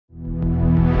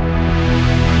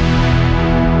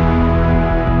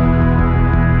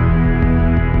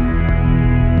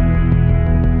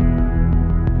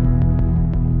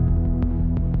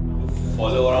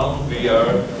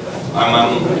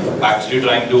actually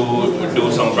trying to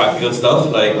do some practical stuff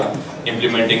like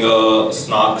implementing a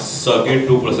snarks circuit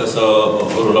to process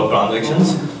Rollup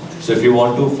transactions. So if you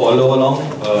want to follow along,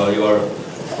 you are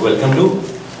welcome to.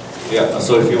 Yeah.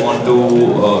 So if you want to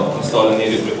install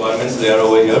any requirements, they are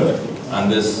over here, and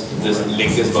this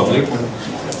link is public.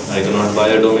 I cannot buy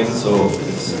a domain, so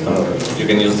it's, you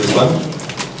can use this one.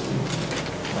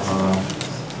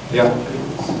 Yeah.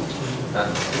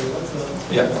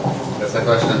 Yeah. That's a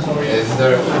question. Is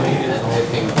there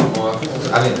anything more?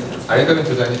 I mean, are you going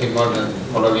to do anything more than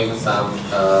following some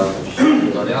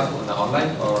tutorials on the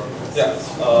online, or? Yeah,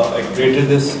 I created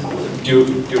this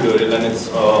tutorial, and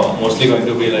it's mostly going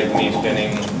to be like me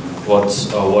explaining how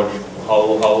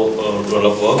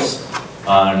Rollup works,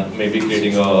 and maybe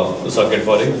creating a circuit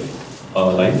for it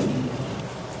live.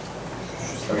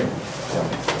 Okay. Yeah.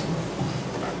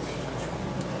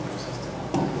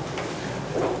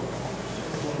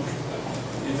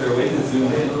 Is there a way to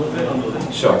zoom in a little bit on the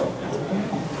link? Sure.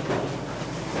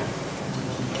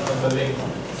 The link.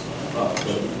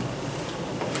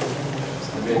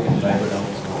 Maybe I can drive it down.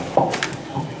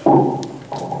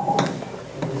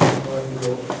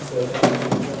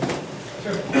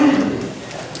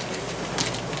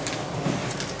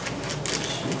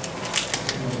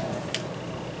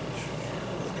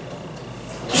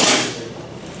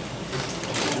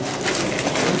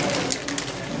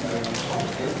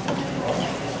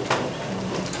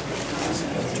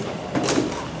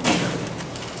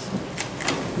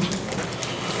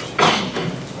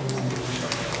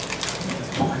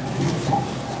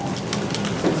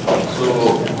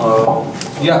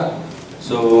 Yeah. So.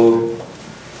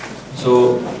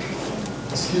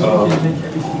 Excuse me, can you make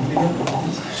everything bigger?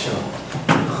 Sure.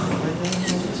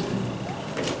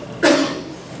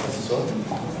 This is what?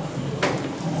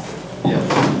 Yeah.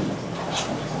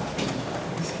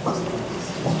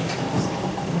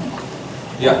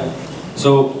 Yeah. So.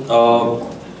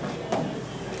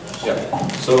 Yeah.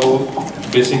 So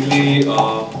basically,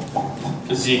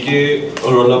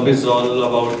 ZkRollup is all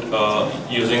about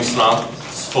using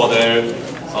snarks for their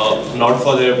not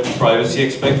for their privacy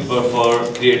aspect, but for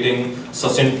creating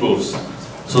succinct proofs,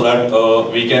 so that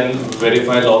we can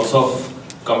verify lots of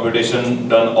computation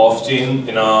done off-chain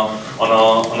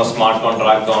on a smart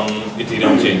contract on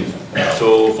Ethereum chain.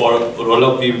 So for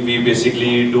Rollup, we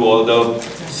basically do all the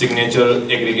signature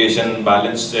aggregation,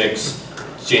 balance checks,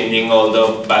 changing all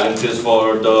the balances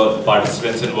for the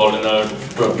participants involved in the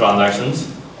transactions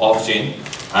off-chain.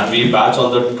 And we batch all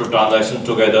the transactions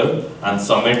together and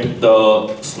submit the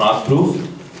snark proof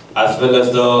as well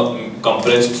as the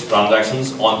compressed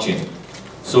transactions on-chain.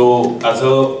 So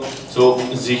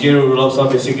ZkRollups are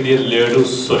basically a layer 2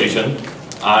 solution,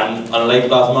 and unlike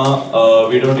Plasma,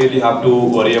 we don't really have to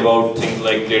worry about things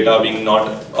like data being not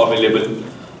available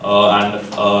and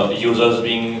users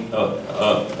being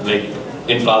like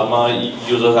in Plasma,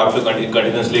 users have to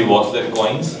continuously watch their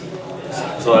coins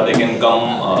so that they can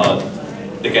come.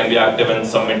 They can be active and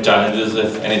submit challenges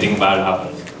if anything bad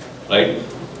happens, right?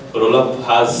 Rollup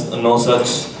has no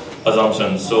such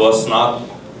assumptions. So a snark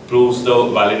proves the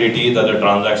validity that the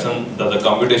transaction, that the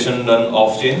computation done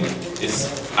off-chain is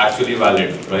actually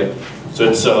valid, right? So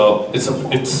it's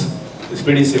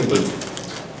pretty simple.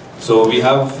 So we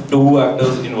have two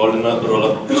actors involved in a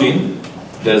Rollup chain.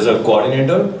 There is a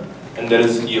coordinator and there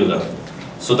is user.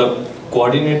 So the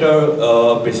coordinator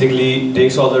basically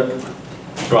takes all the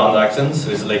transactions,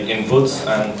 which is like inputs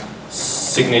and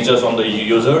signatures from the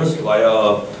users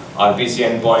via RPC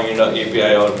endpoint or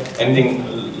API or anything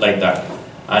like that.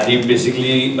 And he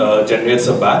basically generates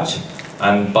a batch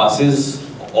and passes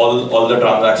all the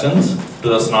transactions to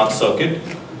the snark circuit.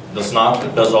 The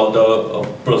snark does all the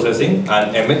processing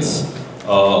and emits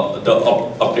the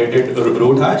updated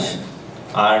root hash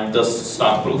and the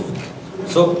snark proof.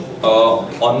 So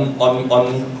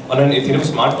on an Ethereum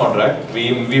smart contract,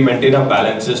 we maintain a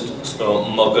balanced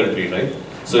Merkle tree, right?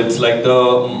 So it's like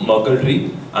the Merkle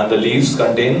tree, and the leaves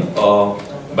contain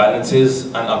balances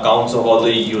and accounts of all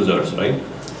the users, right?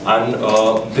 And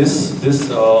this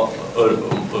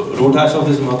root hash of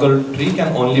this Merkle tree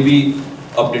can only be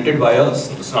updated via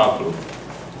snark proof,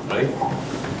 right?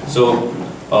 So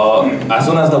as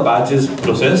soon as the batch is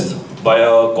processed by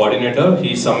a coordinator,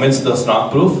 he submits the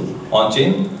snark proof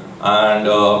on-chain, and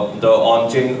the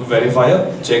on-chain verifier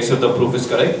checks if the proof is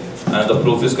correct, and if the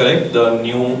proof is correct, the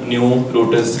new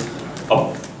root is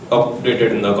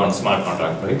updated in the smart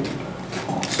contract, right?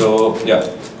 So yeah,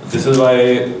 this is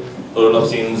why Rollup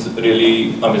seems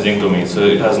really amazing to me. So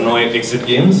it has no exit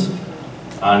games,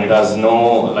 and it has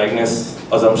no liveness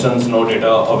assumptions, no data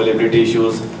availability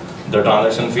issues. The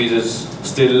transaction fees is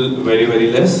still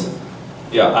very less,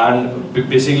 Yeah, and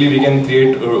basically we can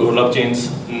create rollup chains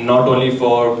not only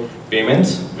for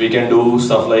payments. We can do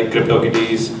stuff like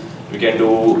CryptoKitties. We can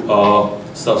do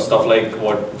stuff like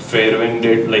what Fairwind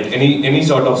did, like any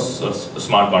sort of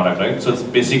smart contract, right? So it's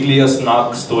basically a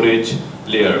snark storage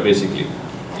layer, basically.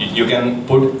 You can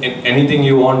put anything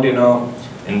you want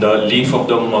in the leaf of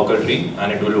the Merkle tree,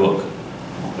 and it will work,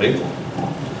 right?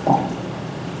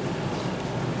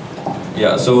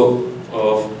 Yeah. So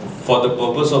for the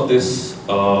purpose of this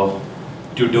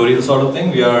tutorial sort of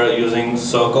thing, we are using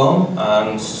Circom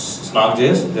and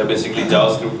snark.js. They're basically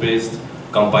JavaScript-based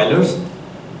compilers.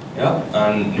 Yeah,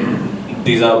 and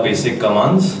these are basic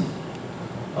commands.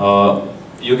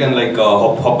 You can like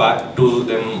hop back to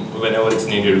them whenever it's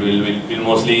needed. We'll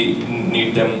mostly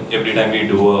need them every time we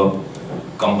do a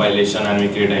compilation and we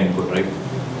create an input, right?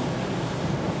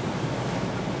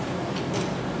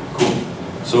 Cool.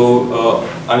 So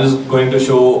I'm just going to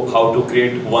show how to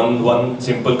create one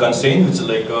simple constraint, which is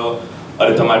like a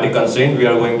arithmetic constraint. We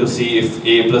are going to see if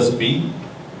A plus B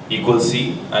equals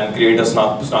C and create a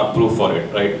snark proof for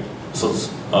it, right? So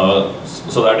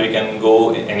so that we can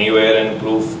go anywhere and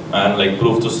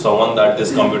prove to someone that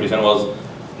this computation was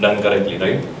done correctly,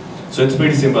 right? So it's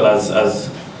pretty simple as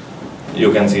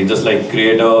you can see. Just like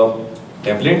create a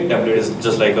template. Template is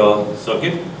just like a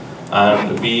circuit,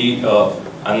 and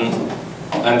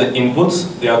and the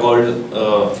inputs, they are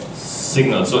called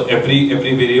signals. So every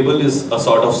variable is a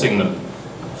sort of signal.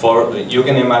 You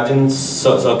can imagine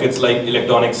circuits like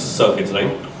electronics circuits,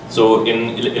 right? So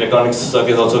in electronics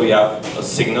circuits also we have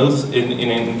signals in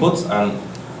inputs and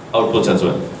outputs as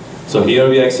well. So here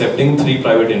we are accepting 3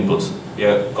 private inputs. We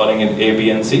are calling it A, B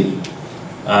and C.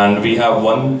 And we have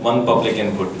one public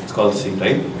input, it's called C,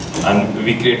 right? And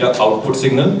we create an output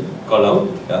signal called out.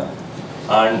 Yeah.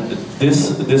 And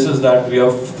this is that we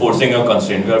are forcing a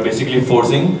constraint. We are basically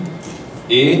forcing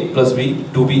A plus B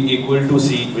to be equal to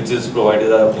C, which is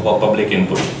provided as a public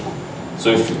input. So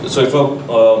if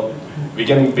we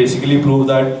can basically prove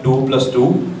that 2 plus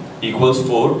 2 equals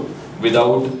 4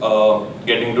 without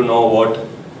getting to know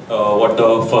what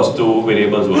the first 2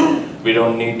 variables were. We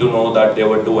don't need to know that there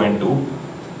were 2 and 2.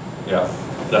 Yeah,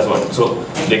 that's what. So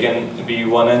they can be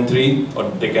 1 and 3, or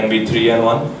they can be 3 and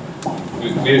 1.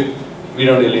 We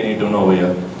don't really need to know over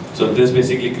here. So this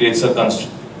basically creates a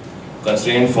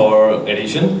constraint for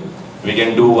addition. We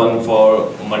can do one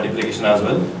for multiplication as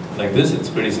well, like this. It's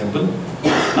pretty simple.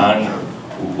 And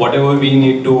whatever we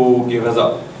need to give as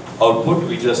a output,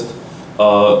 we just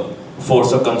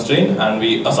force a constraint and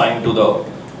we assign to the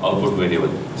output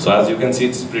variable. So as you can see,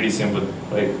 it's pretty simple,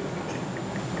 right?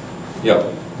 Yeah.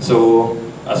 So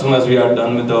as soon as we are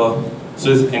done with so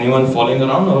is anyone following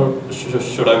around, or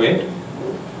should I wait?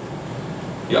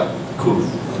 Yeah, cool.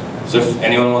 So if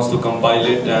anyone wants to compile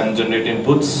it and generate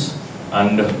inputs,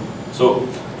 and so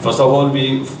first of all,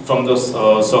 from the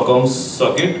Circom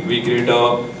circuit, we create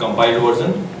a compiled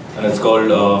version, and it's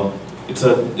called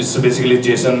it's basically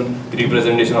JSON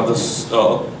representation of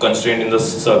the constraint in the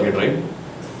circuit, right?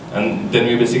 And then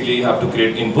we basically have to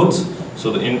create inputs.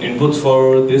 So the inputs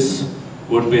for this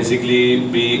would basically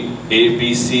be A,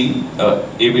 B, C, A,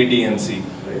 B, D, and C,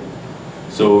 right?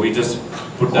 So we just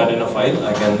put that in a file.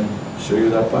 I can show you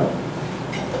that part.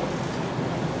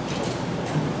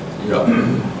 Yeah.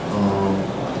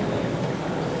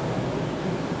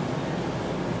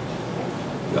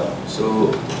 Yeah.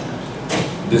 So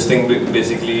this thing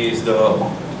basically is the.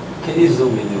 Can you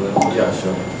zoom in? Yeah,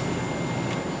 sure.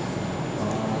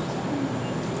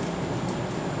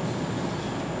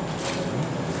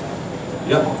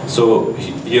 Yeah. So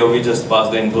here we just pass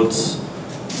the inputs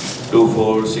 2,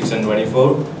 4, 6, and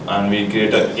 24, and we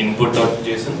create an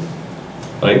input.json,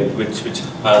 right, which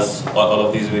has all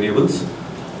of these variables,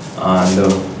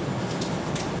 and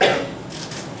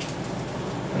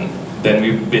then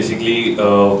we basically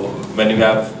when we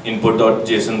have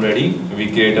input.json ready,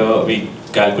 we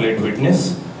calculate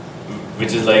witness,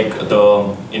 which is like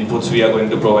the inputs we are going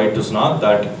to provide to Snark,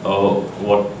 that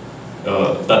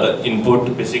that the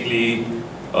input basically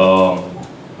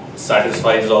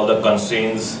satisfies all the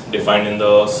constraints defined in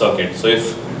the circuit. So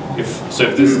if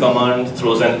this command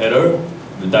throws an error,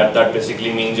 that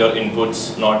basically means your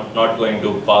input's not going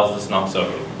to pass the Snark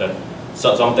circuit. That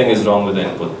something is wrong with the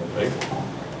input, right?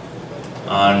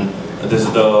 And this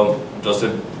is the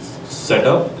trusted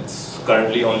setup. It's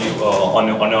currently only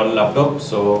on your laptop,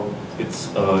 so it's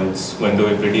going to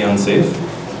be pretty unsafe.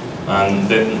 And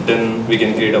then we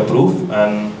can create a proof,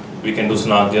 and we can do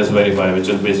snark-dapp verify, which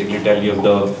will basically tell you if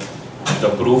the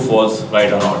proof was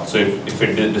right or not. So if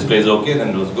it displays okay, then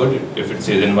it was good. If it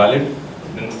says invalid,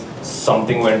 then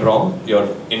something went wrong. Your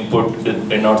input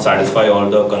did not satisfy all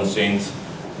the constraints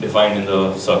defined in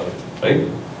the circuit, right?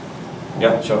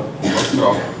 Yeah, sure. What's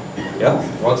growth? Yeah?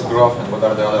 What's growth and what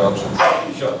are the other options?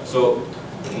 Sure. So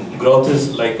growth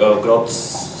is like growth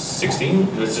 16,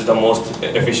 which is the most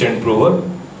efficient prover.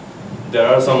 There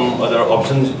are some other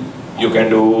options. You can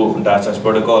do dash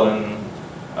protocol and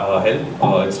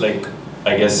help. It's like,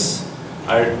 I guess,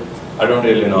 I don't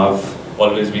really know. I've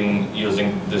always been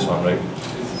using this one, right?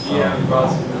 GM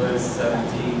Crossing OS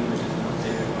 17, which is an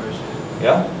updated version.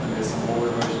 Yeah? And there's some older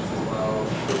versions as well.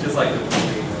 Just like the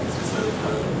thing, it's just sort of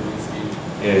kind of release speed.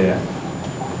 Yeah.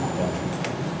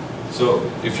 So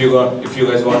if you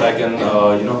guys want, I can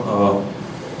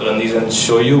run these and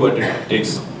show you, but it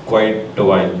takes quite a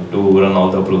while to run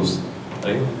all the proofs,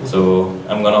 right? So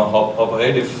I'm gonna hop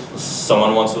ahead. If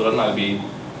someone wants to run, I'll be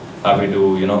happy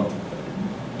to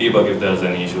debug if there's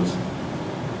any issues.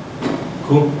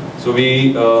 Cool. So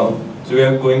we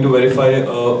are going to verify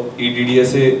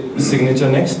EDDSA signature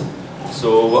next.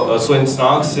 So in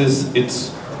snarks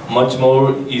it's much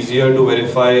more easier to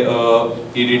verify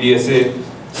EDDSA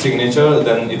signature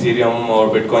than Ethereum or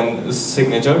Bitcoin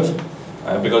signatures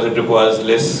because it requires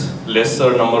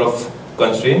lesser number of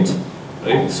constraints,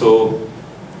 right? So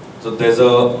there's a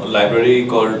library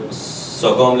called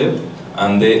circumlib,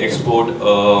 and they export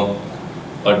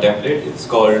a template. It's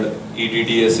called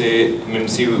EDDSA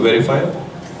MIMC verifier.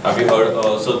 Have you heard?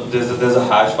 So there's a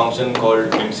hash function called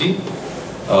MIMC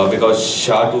because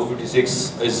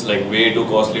SHA-256 is like way too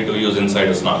costly to use inside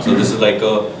a snark. So this is like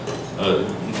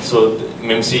so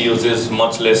MIMC uses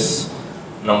much less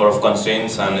number of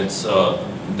constraints, and it's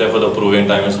therefore the proving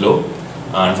time is low.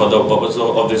 And for the purpose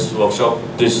of this workshop,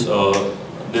 this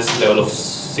level of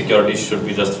security should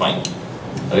be just fine,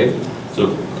 right?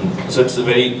 So it's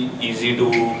very easy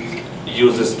to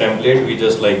use this template. We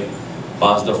just like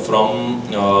pass the from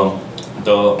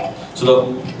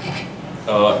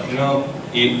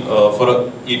for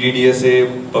a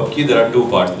EDDSA pub key, there are two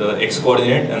parts. There's the X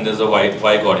coordinate and there's a Y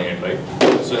coordinate, right?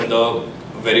 So in the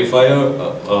verifier,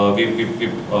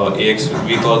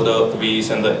 we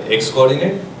send the X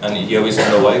coordinate, and here we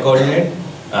send the Y coordinate,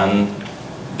 and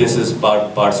this is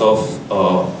parts of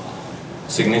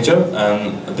signature,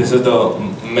 and this is the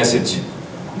message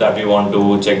that we want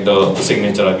to check the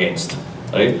signature against,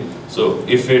 right? So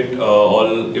if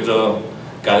the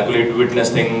calculate witness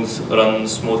things run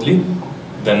smoothly,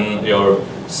 then your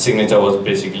signature was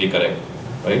basically correct,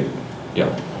 right? Yeah.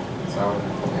 So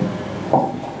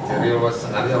the real world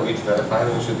scenario, which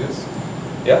verifier we should use?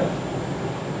 Yeah.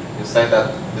 You say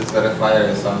that this verifier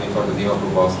is only for the demo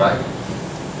proofs, right?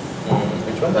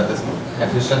 Which one? That is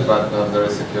efficient but not very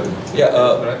secure. Yeah.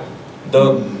 Correct?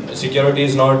 The security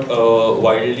is not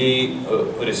widely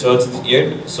researched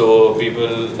yet, so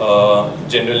people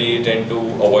generally tend to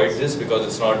avoid this because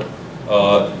it's not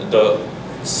the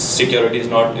security is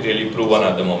not really proven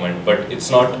at the moment. But it's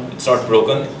not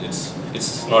broken.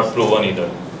 It's not proven either.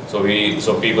 So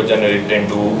people generally tend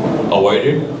to avoid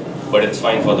it, but it's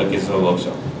fine for the case of a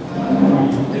workshop.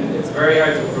 It's very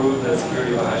hard to prove the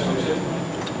security of a hash function.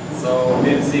 So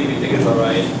MIMC we think it's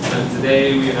alright, and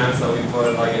today we announced that we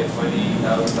put like a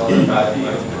 $20,000 value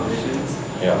of conditions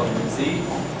Yeah. of MIMC,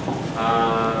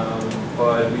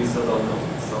 but we still don't know,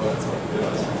 so that's what we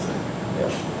was saying. Yeah.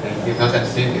 And if not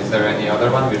anything, is there any other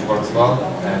one which works well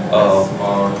and has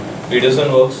more?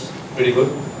 Peterson works pretty good.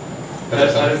 That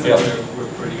is Yeah. we're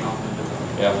pretty confident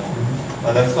about. Yeah.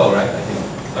 That's slow, right? I think.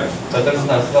 Sorry? That's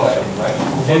not slow, I think, right?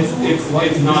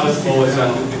 It's not as slow as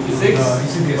SHA-256,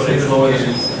 but it's slower than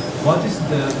MIMC. What are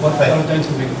going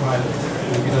to be private?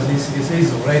 Because ECDSA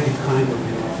is already kind of,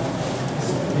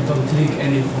 you don't leak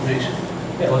any information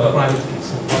for the private key.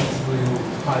 So what will you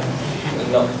private?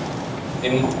 No.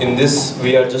 In this,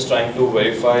 we are just trying to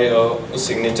verify a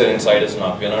signature inside a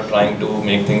snark. We are not trying to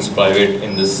make things private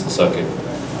in this circuit.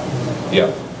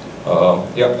 Yeah.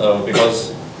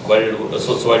 Because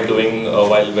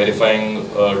while verifying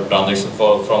transaction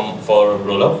for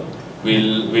Rollup,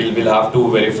 we'll have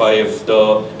to verify if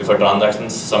a transaction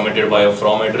submitted by a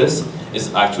from address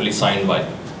is actually signed by.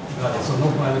 Got it. So no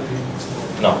private key.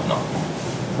 No.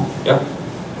 Yeah.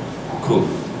 Cool.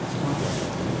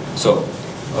 So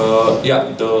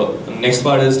the next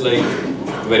part is like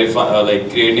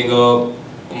creating a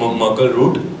Merkle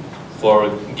root for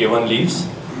given leaves,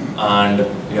 and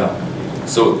yeah.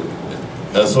 So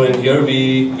in here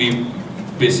we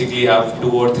basically have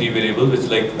 2 or 3 variables, which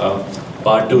like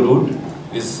part 2 root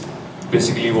is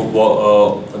basically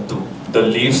the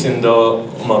leaves in the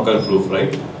Merkle proof,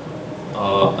 right?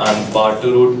 And part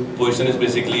 2 root position is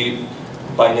basically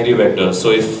binary vector.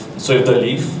 So if the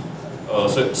leaf,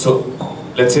 so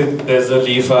let's say there's a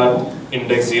leaf at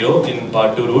index 0 in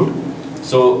part 2 root,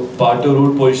 So part to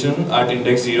root position at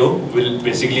index 0 will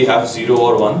basically have 0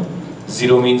 or 1.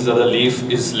 0 means that the leaf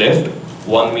is left,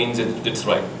 1 means it's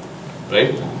right.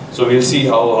 So we'll see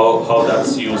how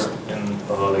that's used in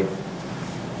like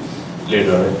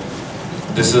later. Right?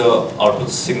 This is a output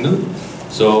signal.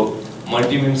 So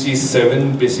multi-memc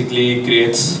 7 basically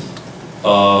creates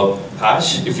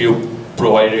hash if you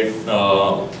provide it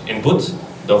inputs.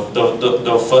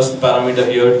 The first parameter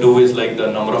here 2 is like the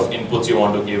number of inputs you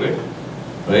want to give it,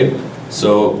 right?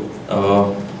 So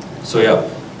yeah.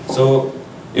 So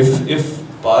if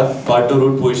part to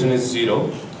root position is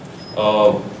 0,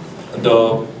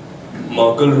 the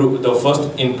Merkle root, the first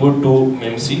input to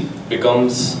memc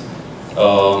becomes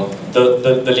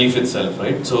the leaf itself,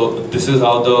 right? So this is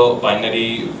how the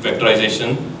binary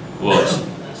vectorization works.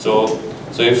 So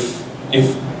if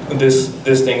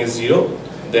this thing is 0,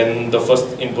 then the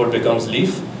first input becomes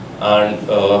leaf, and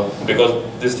because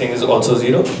this thing is also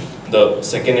 0, the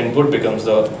second input becomes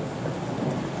the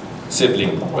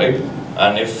sibling, right?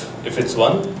 And if it's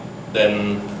 1,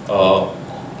 then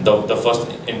the first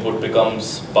input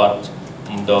becomes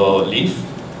the leaf,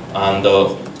 and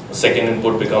the second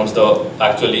input becomes the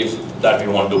actual leaf that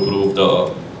we want to prove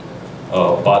the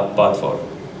path for,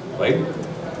 right?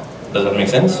 Does that make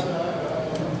sense?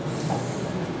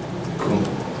 Cool.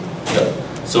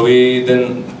 Yeah. So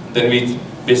then we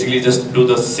basically just do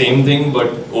the same thing but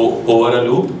over a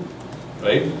loop,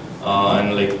 right?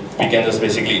 And like we can just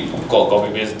basically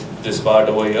copy paste this part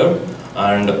over here,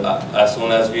 and as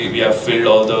soon as we have filled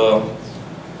all the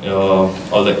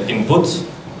inputs,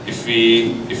 if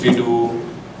we do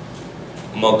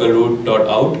Merkle root dot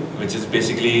out, which is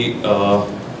basically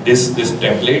this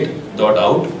template dot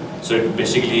out, so it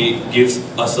basically gives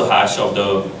us a hash of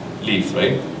the leaf,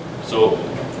 right? So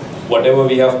whatever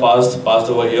we have passed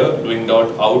over here, doing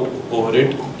dot out over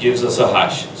it gives us a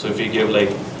hash. So if we give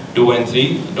like 2 and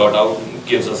 3, dot out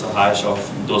gives us a hash of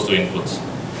those two inputs,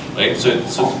 right? So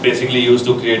it's basically used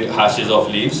to create hashes of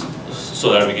leaves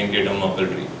so that we can create a Merkle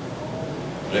tree,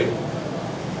 right?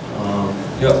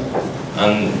 Yeah,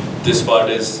 and this part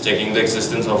is checking the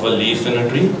existence of a leaf in a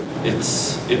tree.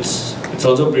 It's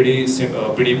also pretty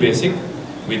basic.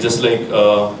 We just like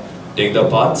take the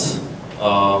paths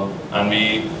and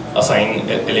we assign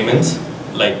elements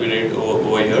like we did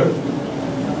over here,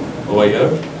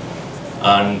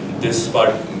 and this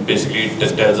part basically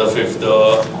tells us if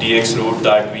the dx root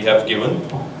that we have given,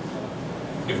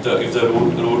 if the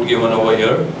root given over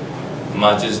here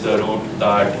matches the root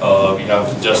that we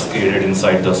have just created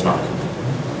inside the snark,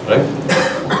 right?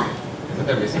 Isn't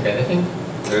there basic anything?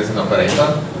 There is an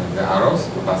operator, the arrows,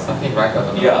 to pass something, right? I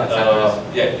don't know.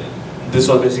 Yeah. This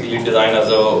was basically designed as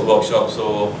a workshop,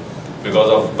 so because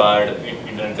of bad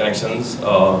internet connections,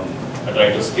 I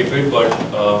tried to skip it. But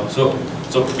so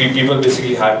people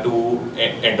basically had to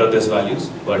enter these values.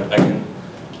 But I can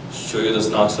show you the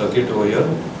snark circuit over here.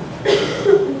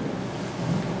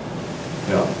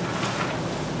 Yeah.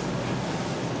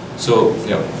 So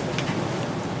yeah.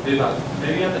 Maybe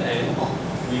at the end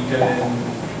we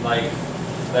can like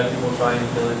let people try and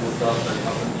fill in the stuff and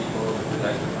other people with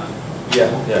extra time.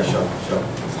 Yeah, sure.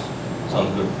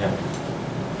 Sounds good, yeah.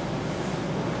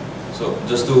 So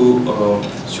just to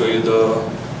show you the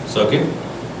circuit,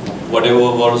 whatever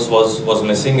was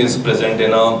missing is present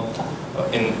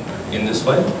in this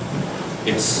file.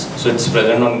 It's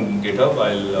present on GitHub.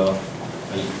 I'll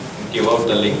give out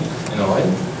the link in a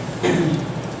while.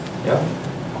 Yeah.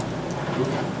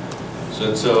 So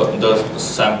it's the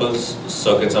samples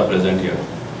circuits are present here,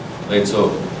 right? So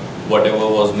whatever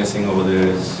was missing over there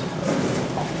is.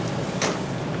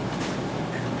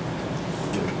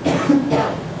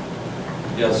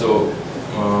 Yeah, so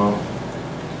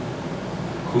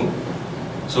cool.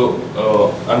 So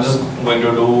I'm just going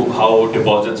to do how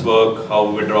deposits work, how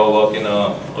withdrawal work in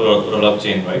a Rollup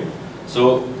chain, right?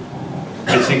 So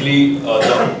basically,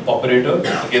 the operator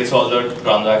gets all the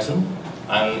transaction,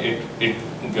 and it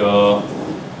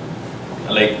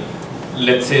like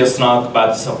let's say a snark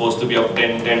batch is supposed to be of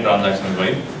 10 transactions,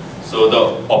 right? So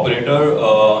the operator,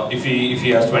 if he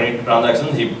has 20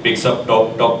 transactions, he picks up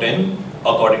top 10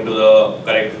 according to the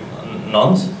correct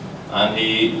nonce, and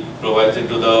he provides it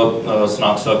to the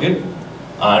snark circuit,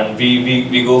 and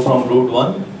we go from root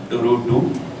 1 to root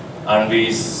 2, and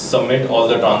we submit all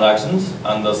the transactions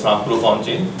and the snark proof on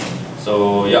chain.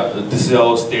 So yeah, this is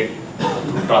how state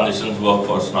transitions work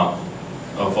for snark,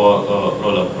 for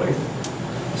Rollup, right?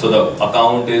 So the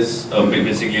account is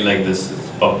basically like this. It's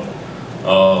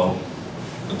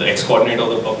the x coordinate of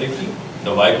the public key,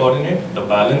 the y coordinate, the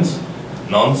balance,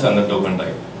 nonce, and the token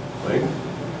type, right?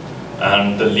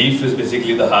 And the leaf is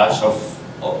basically the hash of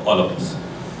all of this.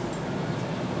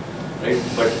 right?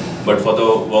 But for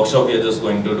the workshop, we are just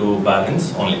going to do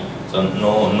balance only. So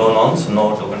no nonce,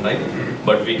 no token type.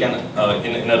 But we can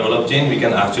in a rollup chain, we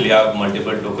can actually have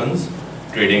multiple tokens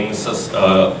trading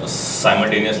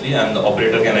simultaneously, and the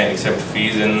operator can accept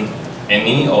fees in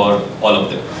any or all of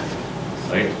them,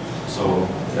 right? So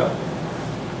yeah.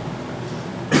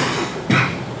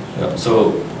 Yeah.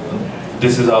 So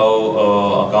this is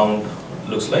how account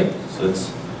looks like. So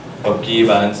it's a key,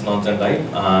 balance, nonce, and type,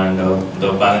 and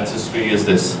the balance history is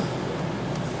this,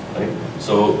 right?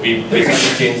 So we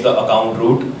basically change the account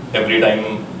root every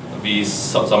time we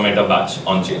submit a batch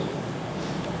on chain,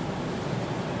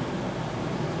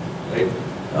 right?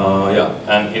 Yeah,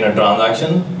 and in a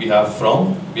transaction we have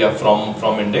from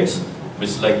index, which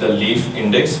is like the leaf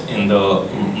index in the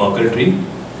Merkle tree,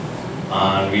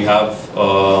 and we have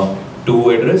to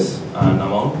address and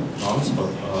amount nonce,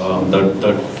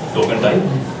 the token type.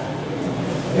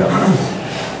 Yeah.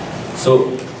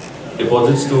 So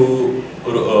deposits to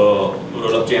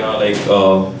rollup chain are like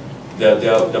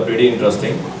they're pretty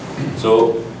interesting.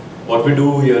 So what we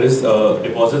do here is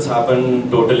deposits happen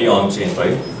totally on chain,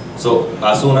 right? So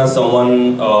as soon as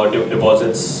someone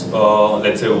deposits,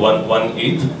 let's say one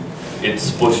ETH,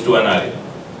 it's pushed to an array.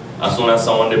 As soon as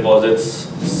someone deposits,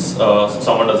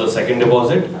 someone does a second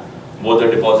deposit, both the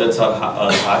deposits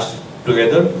are hashed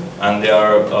together, and they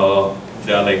are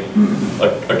like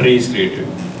a tree is created,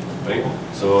 right?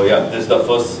 So yeah, this is the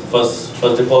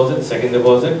first deposit, second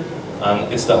deposit,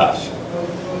 and it's the hash.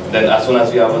 Then as soon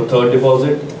as we have a third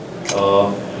deposit,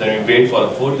 then we wait for a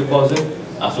fourth deposit.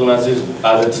 As soon as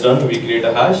it's done, we create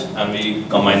a hash and we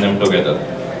combine them together.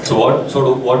 So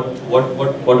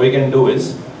what we can do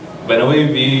is, whenever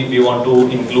we want to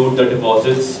include the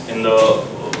deposits in the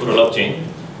rollup chain,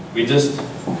 we just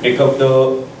pick up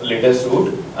the latest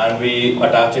root and we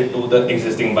attach it to the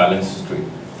existing balance tree.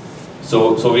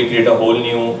 So we create a whole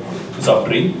new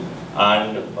subtree,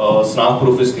 and a snark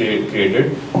proof is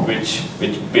created, which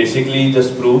basically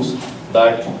just proves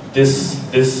that this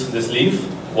leaf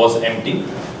was empty,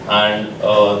 and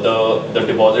the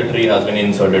deposit tree has been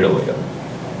inserted over here.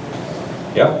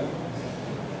 Yeah.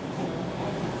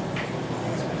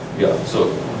 Yeah. So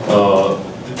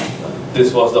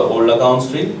this was the old accounts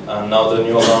tree, and now the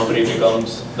new account tree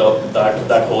becomes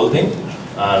that whole thing,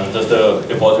 and just the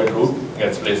deposit root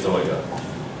gets placed over here.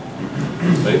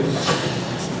 Right.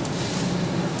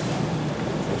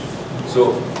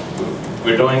 So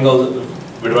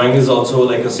withdrawing is also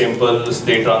like a simple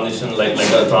state transition, like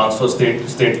a transfer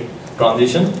state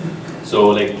transition. So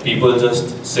like people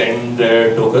just send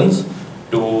their tokens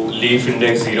to leaf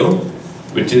index 0,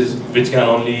 which can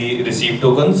only receive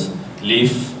tokens.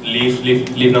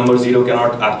 Leaf number 0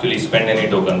 cannot actually spend any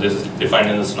token. This is defined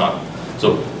in the snark.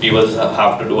 So people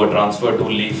have to do a transfer to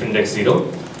leaf index 0,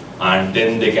 and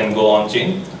then they can go on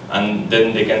chain, and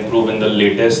then they can prove in the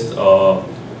latest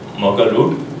Merkle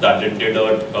root that they did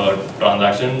a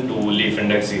transaction to leaf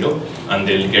index 0, and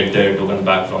they'll get their tokens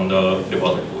back from the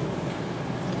deposit pool,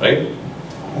 right?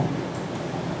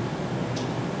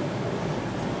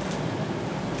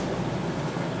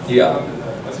 Yeah.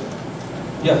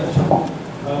 Yeah.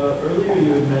 Earlier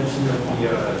you had mentioned that the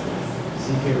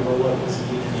ZkRollup doesn't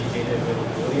need any data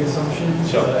availability assumptions.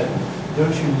 Sure. But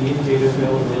don't you need data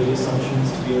availability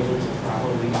assumptions to be able to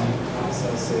properly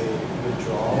process a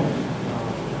withdrawal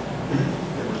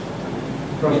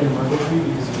from your Merkle tree,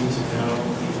 because you need to know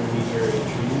the intermediary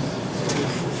trees?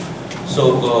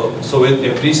 So with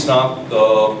every snark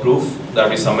proof that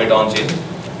we submit on chain,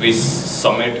 we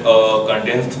submit a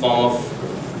condensed form of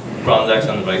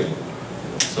transactions, right?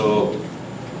 So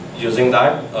using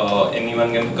that,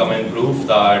 anyone can come and prove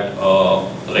that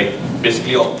like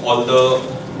basically all the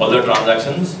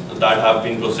transactions that have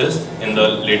been processed in the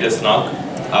latest snark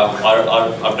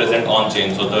are present on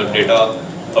chain. So the data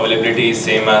availability is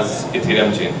same as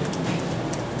Ethereum chain.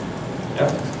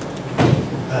 Yeah.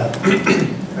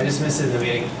 I just missed it in the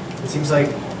meeting. It seems like,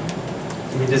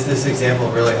 does this example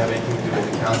really have anything to do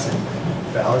with accounts and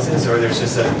balances, or there's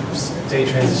just a state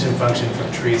transition function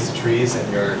from trees to trees, and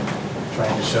you're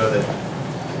trying to show that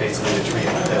basically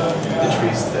the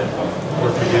trees that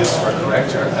were produced were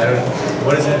correct, or I don't know.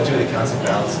 What does it have to do with accounts and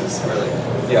balances, really?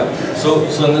 Yeah. So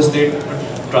in the state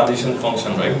transition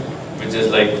function, right, which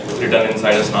is like written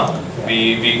inside a snark,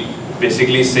 we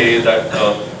basically say that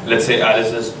let's say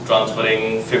Alice is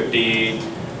transferring $50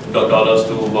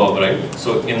 to Bob, right?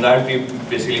 So in that we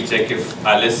basically check if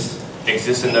Alice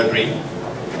exists in the tree,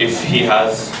 if he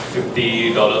has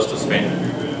 $50 to spend,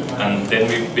 and then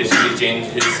we basically change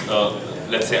his,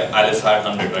 let's say Alice had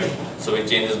 100, right? So we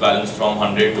change his balance from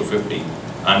 100 to 50,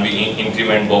 and we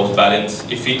increment Bob's balance,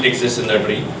 if he exists in the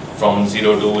tree, from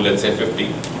 0 to let's say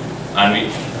 50. and we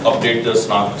update the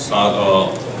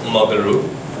Merkle root.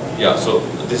 Yeah, so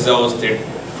this is how state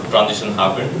transition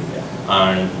happened,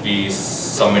 and we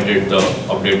submitted the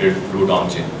updated root on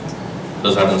chain.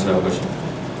 Does that answer your question?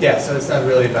 Yeah, so it's not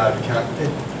really about account,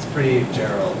 it's pretty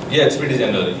general. Yeah, it's pretty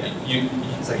general.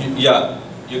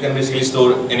 You can basically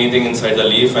store anything inside the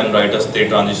leaf and write a state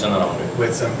transition around it.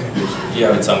 With some conditions.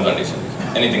 Yeah, with some conditions.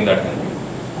 Anything that can be.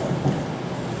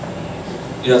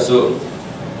 Yeah, so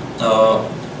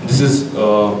this is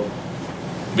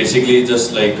basically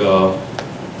just like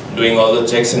doing all the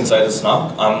checks inside the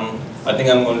snark. I think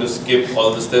I'm going to skip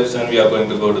all the steps and we are going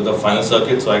to go to the final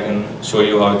circuit so I can show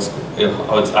you how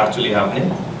it's actually happening.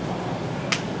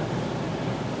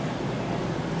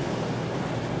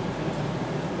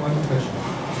 One question.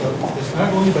 So it's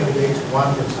not only validates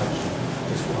one transaction,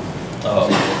 just one.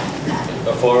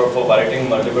 For validating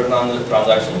multiple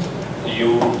transactions,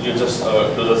 you just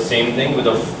do the same thing with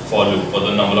a for loop for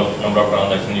the number of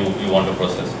transactions you want to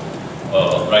process.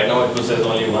 Right now it processes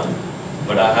only one,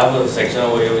 but I have a section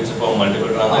over here which is for multiple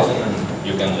transactions, and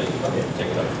you can check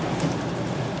it out.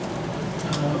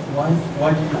 Why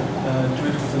do you do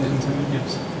it with an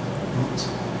intermediate root?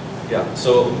 Yeah.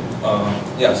 So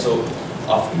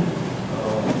after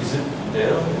is it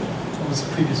there? It was the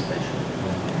previous page.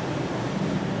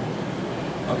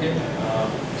 Okay.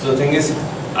 So the thing is,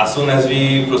 as soon as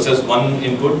we process one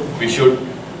input, we should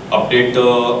update the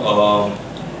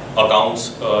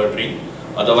accounts tree.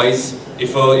 Otherwise,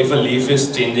 if a leaf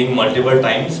is changing multiple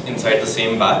times inside the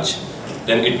same batch,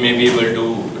 then it may be able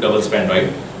to double spend,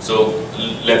 right? So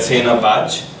let's say in a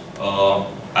batch,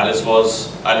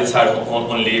 Alice had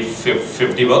only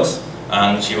 $50,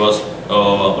 and she was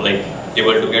like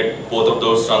able to get both of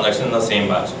those transactions in the same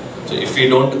batch. So if we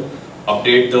don't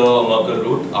update the Merkle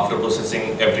root after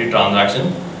processing every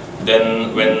transaction,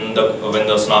 then when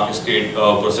the snark is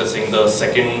processing the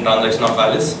second transaction of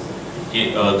Alice,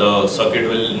 the circuit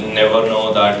will never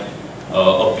know that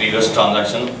a previous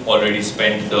transaction already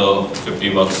spent the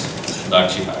 $50 that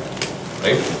she had.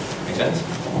 Right? Make sense?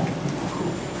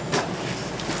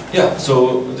 Yeah.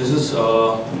 So this is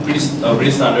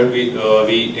pretty standard. We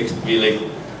like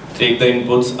take the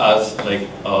inputs as like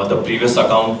the previous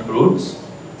account roots,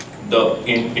 the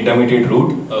intermediate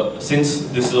root. Since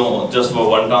this is just for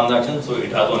one transaction, so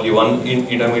it has only one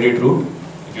intermediate root.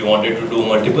 If you wanted to do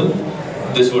multiple,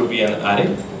 this would be an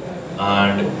array.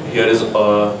 And here is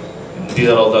these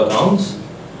are all the accounts.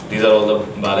 These are all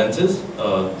the balances.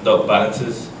 The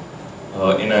balances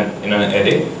in an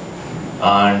array.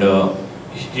 And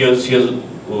here's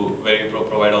where you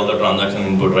provide all the transaction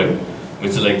input, right?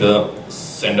 Which is like the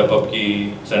sender pub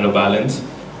key, sender balance,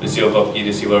 receiver pub key,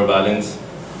 receiver balance,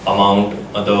 amount,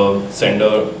 the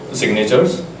sender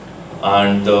signatures,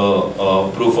 and the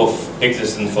proof of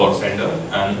existence for sender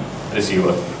and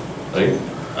receiver, right?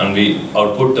 And we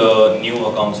output the new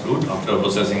accounts root after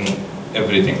processing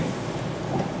everything,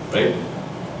 right?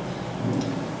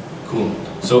 Cool.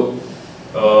 So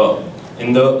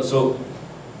in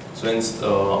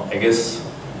I guess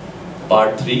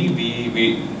part 3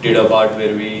 we did a part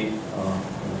where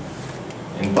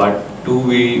in part 2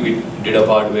 we did a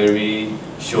part where we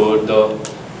showed the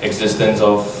existence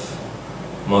of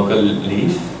Merkle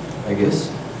leaf, I guess.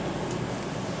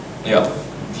 Yeah,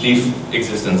 leaf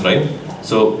existence, right?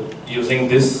 So using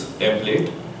this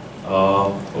template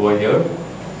over here.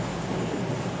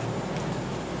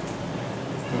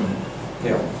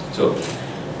 Yeah. So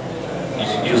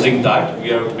using that,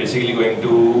 we are basically going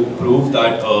to prove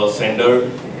that a sender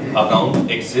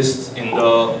account exists in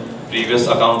the previous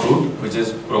account root, which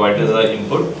is provided as an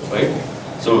input, right?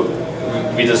 So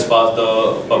we just pass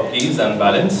the pub keys and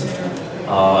balance,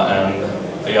 and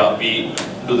yeah, we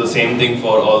do the same thing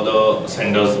for all the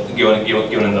senders given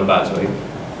in the batch, right?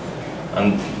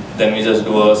 And then we just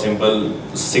do a simple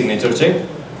signature check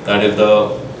that if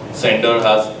the sender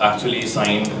has actually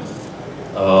signed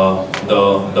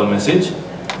the message.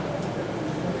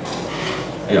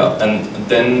 Yeah, and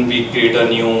then we create a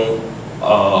new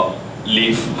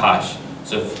leaf hash.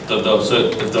 So if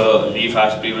the leaf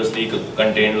hash previously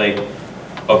contained like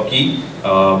pub key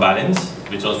balance,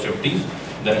 which was 50,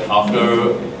 then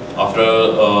after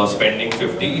spending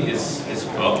 50, his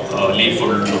leaf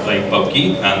would look like pub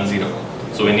key and 0.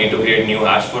 So we need to create new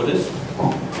hash for this,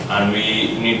 and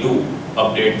we need to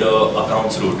update the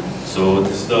accounts root. So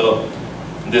this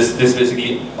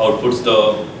basically outputs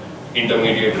the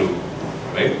intermediate root,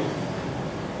 right?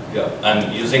 Yeah,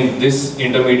 and using this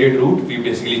intermediate root, we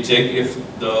basically check if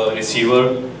the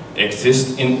receiver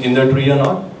exists in the tree or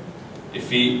not. If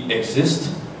we exist,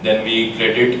 then we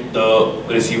credit the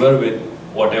receiver with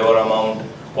whatever amount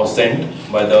was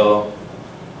sent by the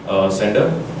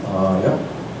sender,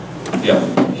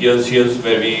 Here's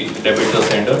where we debit the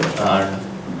sender, and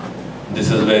this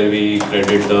is where we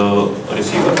credit the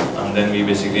receiver, and then we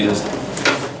basically just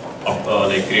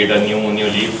create a new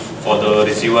leaf for the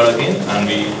receiver again, and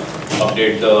we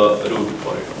update the root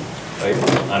for it, right?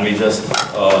 And we just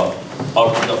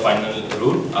output the final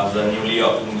root as the new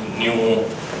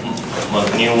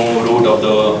root of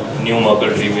the new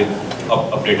Merkle tree with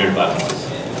updated balances,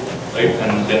 right?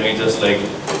 And then we just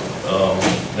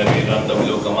then we run the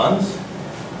below commands,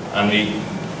 and we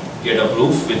get a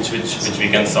proof which we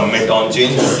can submit on chain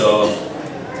with the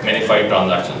minified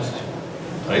transactions,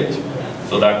 right?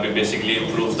 So that we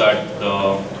basically proves that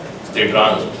the state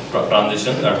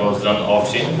transition that was done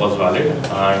off chain was valid,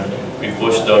 and we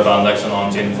push the transaction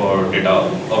on chain for data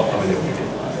availability.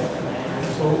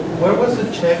 So where was the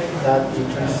check that the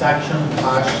transaction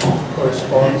hash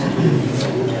corresponds to the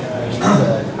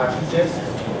hash ingest?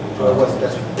 Or was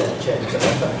that check, the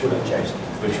particular check?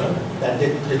 Which one? That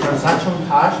the transaction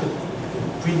hash, the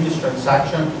previous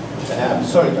transaction,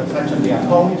 transaction, the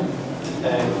account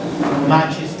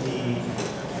matches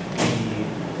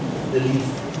the leaf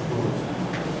root.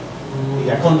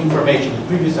 The account information, the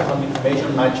previous account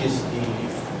information matches the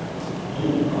leaf.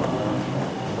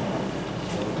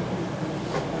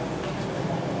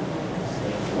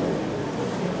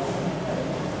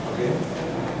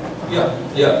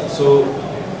 Yeah. So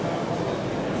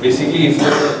basically,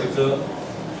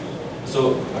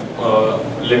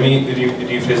 let me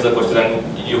rephrase the question,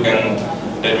 and you can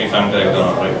tell me if I'm correct or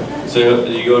not, right? So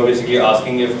you are basically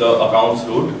asking if the account's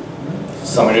root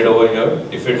submitted over here,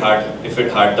 if it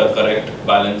had the correct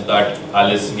balance that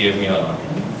Alice gave me or not.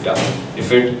 Yeah.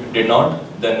 If it did not,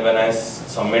 then when I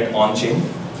submit on chain,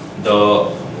 the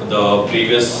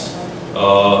previous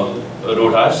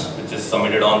root hash, which is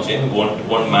submitted on chain,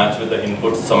 won't match with the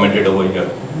input submitted over here,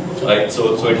 right?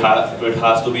 So it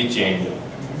has to be chained.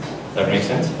 That makes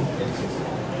sense?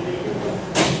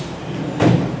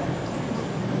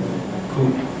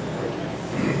 Cool.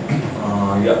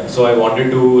 Yeah. So I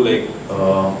wanted to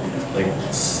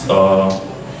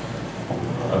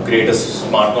create a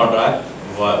smart contract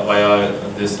via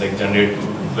this generate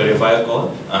verifier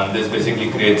call, and this basically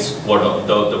creates what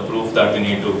the proof that we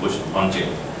need to push on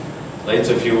chain. Right.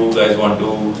 So if you guys want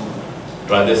to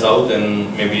try this out,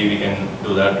 then maybe we can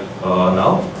do that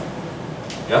now.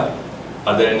 Yeah.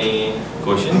 Are there any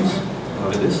questions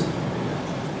with this?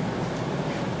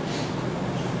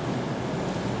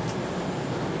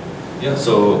 Yeah.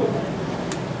 So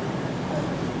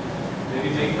Maybe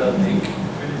make the link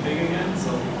really big again,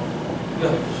 so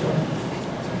yeah, sure.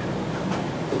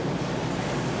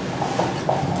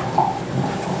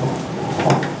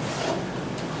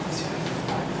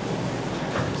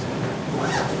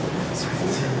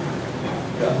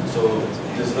 Yeah, so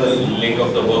this is the link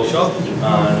of the workshop, and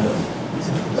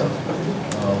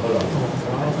hold on.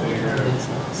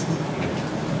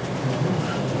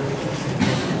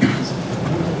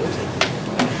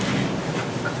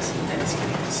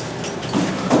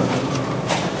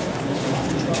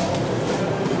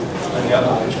 And yeah,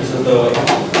 this is the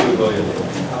tutorial.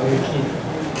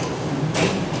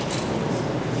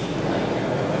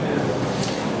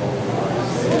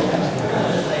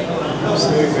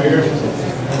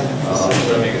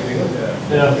 Should I make it bigger?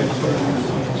 Yeah.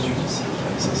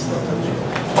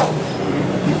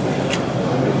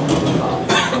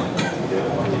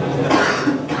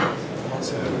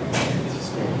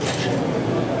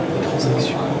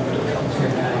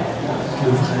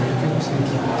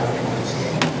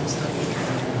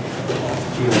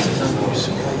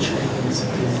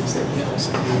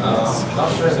 Not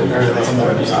sure if you're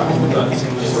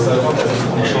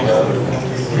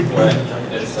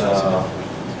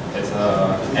it's a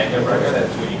anchor bracket at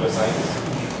 2 equal signs.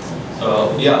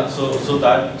 Yeah, so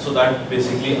that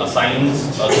basically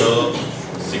assigns the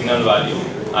signal value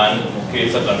and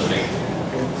creates a constraint.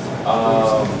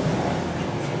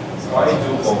 Why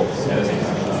do both at the same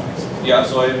time? Yeah,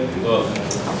 so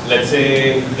let's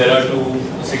say there are two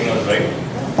signals, right?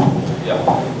 Yeah.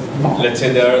 Let's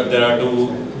say there are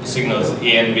two signals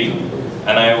A and B,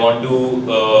 and I want to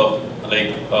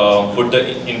put the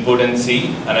input in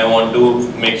C, and I want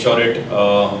to make sure it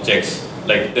checks.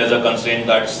 Like there's a constraint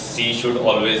that C should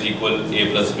always equal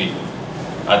A plus B.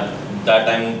 At that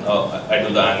time, I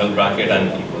do the angle bracket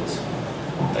and equals,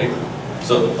 right?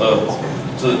 So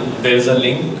there's a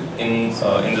link in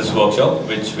this workshop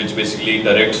which basically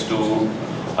directs to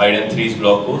IDEN3's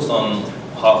blog post on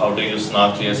how to use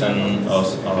snarks and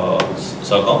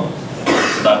circom.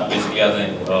 So that basically has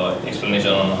an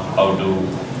explanation on how to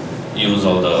use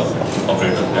all the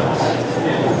operators there.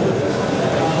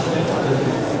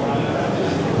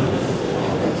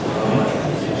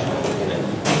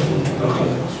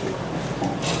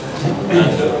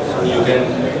 and you can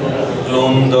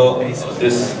clone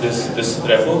this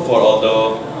repo for all the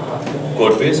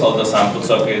code base, all the sample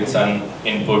circuits and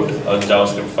input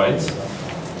JavaScript files.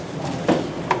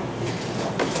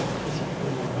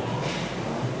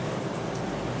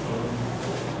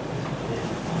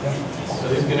 So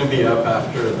it's going to be up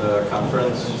after the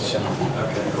conference?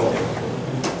 Okay, cool.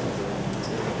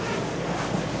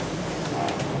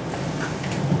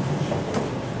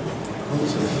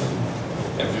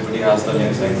 Everybody has the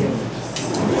links, I think.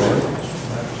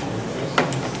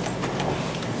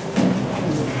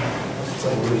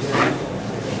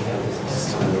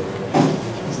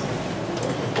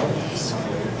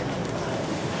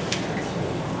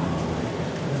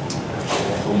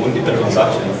 For multiple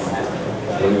transactions,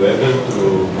 are you able to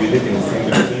build it in a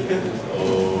single circuit,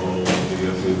 or do you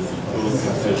have to use two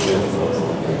circuits?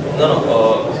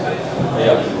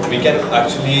 Yeah, we can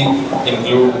actually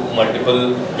include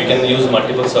multiple, we can use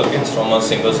multiple circuits from a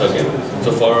single circuit.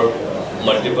 So for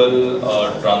multiple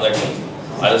transactions,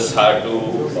 I just had to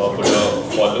put a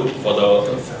for loop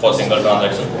for single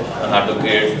transaction and had to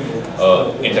create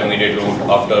intermediate route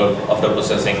after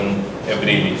processing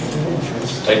every leaf.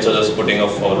 Right, so just putting a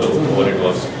for loop over it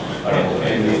was.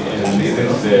 And even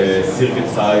the circuit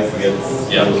size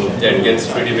gets... Yeah, it gets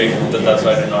pretty big. That's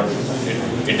why I did not.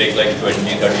 It takes like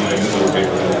 20-30 minutes to get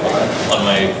on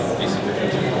my PC.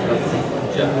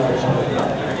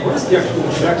 Yeah. What's the actual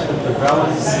check that the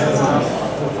balance has enough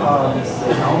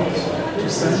count to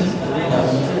send?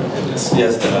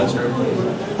 Yes, the answer.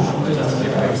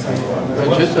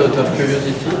 Just out of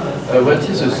curiosity, what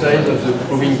is the size of the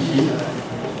proving key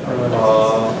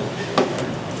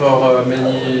for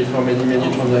many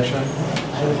transactions?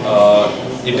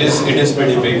 It is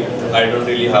pretty big. I don't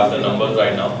really have the numbers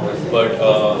right now, but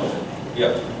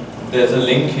yeah, there's a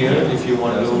link here if you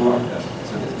want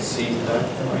to see that.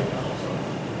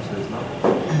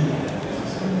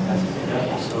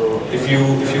 So if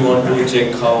you want to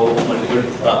check how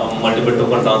multiple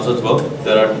token transfers work,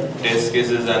 there are test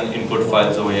cases and input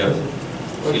files over here.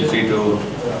 Feel free to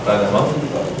try them out.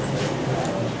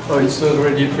 Oh, it's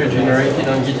already pre-generated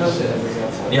on GitHub?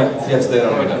 Yeah, yes, they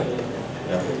are on GitHub.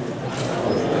 Yeah.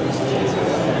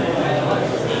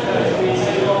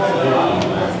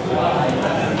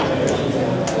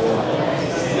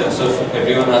 Yeah, so if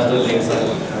everyone has the links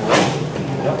and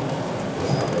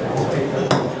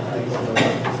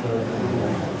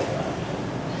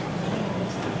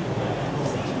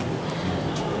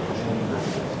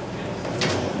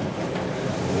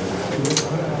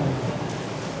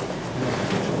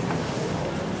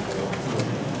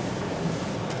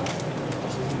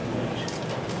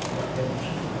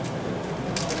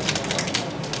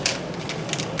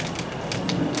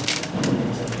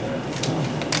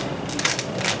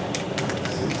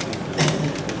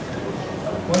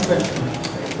One question.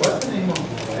 What's the name of the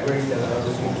library that allows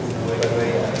us to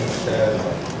evaluate these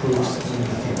proofs in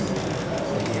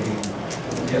Ethereum?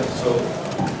 yeah, so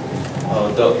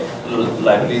the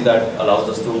library that allows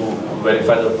us to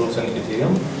verify the proofs in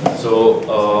Ethereum. So,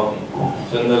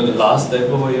 so in the last step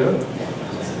over here,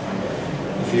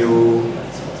 if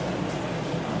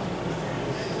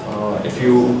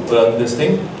you run this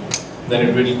thing, then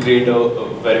it will create a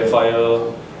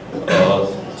verifier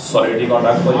solidity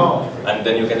contract for you, and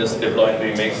then you can just deploy in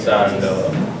Remix and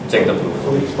check the proof.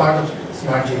 So it's part of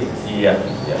smart-JS? Yeah,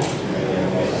 yeah.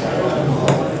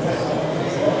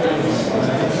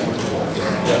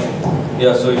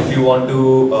 Yeah, so if you want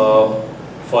to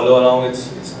follow along,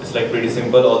 it's like pretty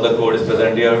simple. All the code is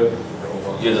present here.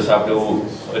 You just have to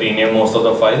rename most of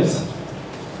the files.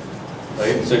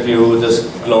 Right? So if you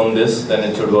just clone this, then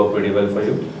it should work pretty well for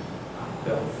you.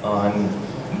 Yeah. And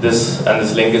this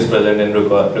link is present in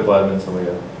requirements over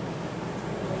here.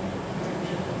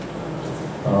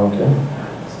 Okay.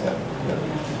 Yeah.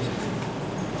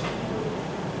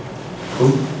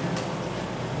 Cool.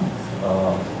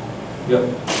 Yeah.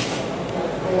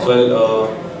 So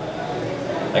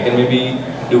I can maybe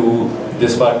do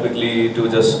this part quickly to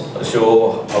just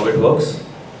show how it works.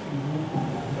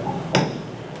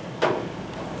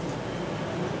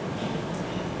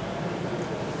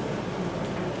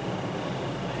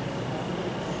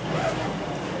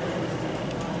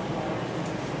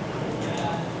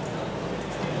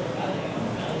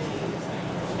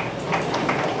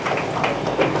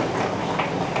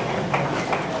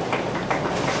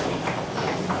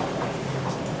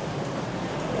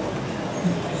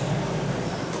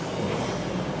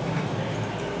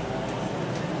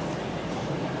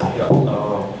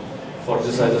 For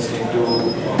this I just need to,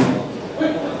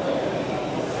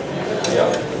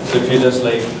 so if you just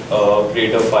like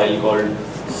create a file called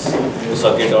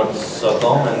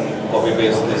circuit.circom and copy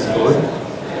paste this code,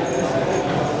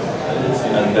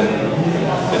 and then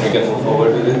we can move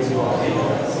forward with it.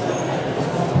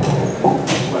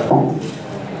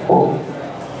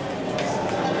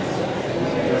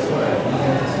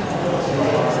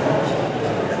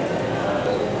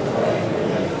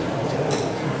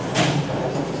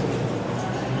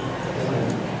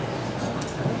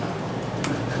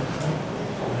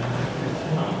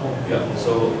 Yeah,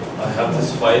 so I have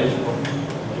this file.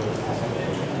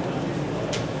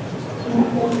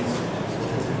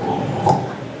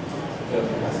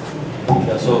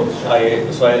 Yeah, so I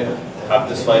have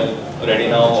this file ready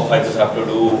now. I just have to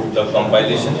do the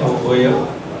compilation over here.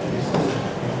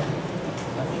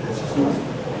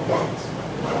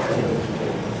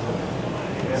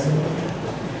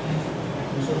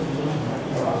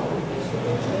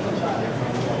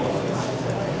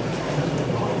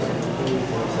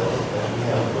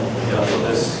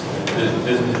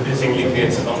 This basically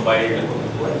creates a compiled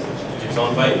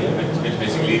JSON file, which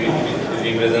basically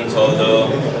represents all the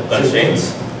constraints.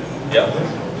 Yeah.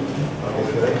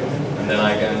 And then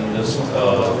I can just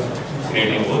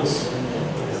create inputs.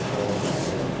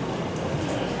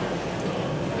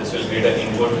 This will create an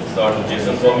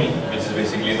input.json for me, which is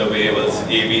basically the variables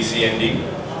A, B, C, and D,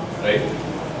 right?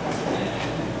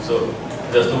 So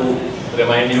just to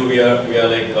remind you, we are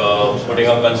like putting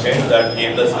up constraints that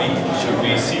A plus B should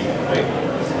be C, right?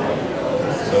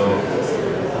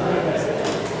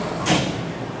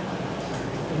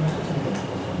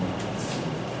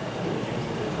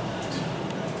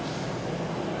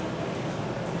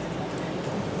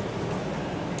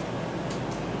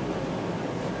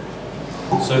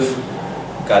 So if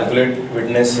calculate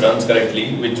witness runs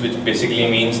correctly, which basically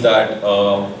means that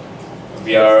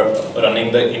we are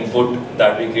running the input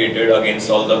that we created against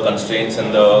all the constraints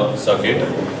in the circuit,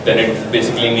 then it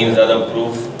basically means that the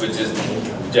proof which is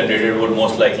generated would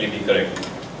most likely be correct.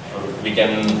 We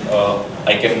can,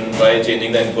 I can try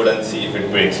changing the input and see if it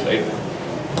breaks, right?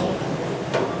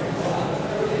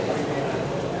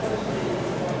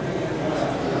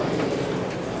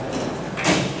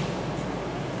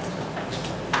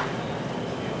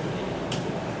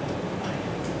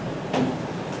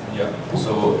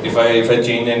 So if I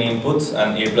change any inputs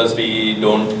and A plus B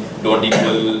don't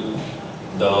equal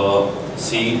the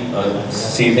C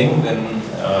thing, then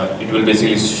it will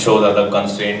basically show that the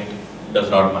constraint does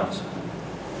not match,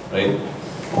 right?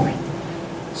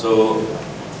 So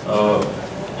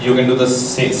you can do the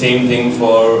same thing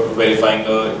for verifying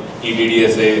the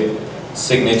EDDSA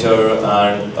signature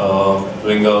and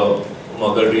doing the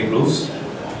Merkle tree proofs,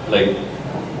 like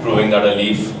proving that a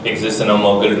leaf exists in a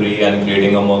Merkle tree and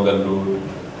creating a Merkle root,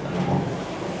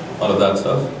 all of that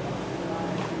stuff.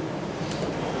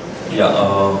 Yeah,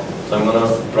 so I'm gonna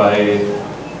try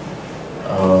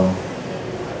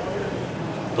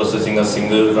processing a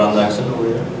single transaction over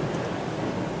here.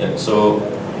 Yeah, so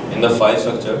in the file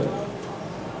structure,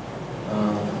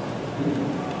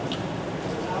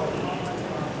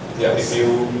 yeah,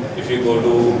 if you go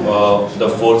to the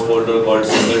fourth folder called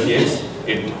single case,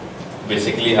 it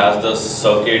basically has the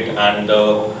circuit and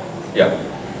the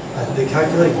the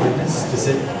calculate witness, does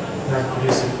it not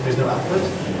produce? There's no output.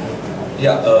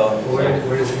 Yeah.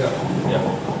 Where does it go? Yeah.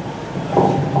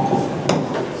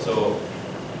 So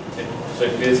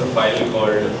it creates a file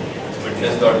called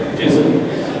witness.json,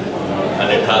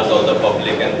 and it has all the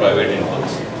public and private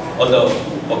inputs, all the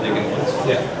public inputs.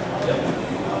 Yeah.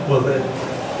 Well,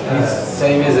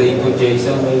 same as the input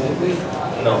JSON, basically.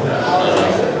 No.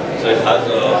 So it has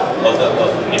all the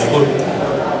input.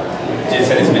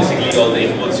 JSON is basically all the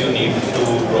inputs you need to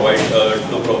provide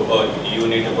you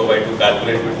need to provide to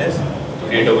calculate witness, to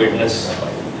create a witness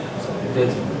file.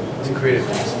 To create a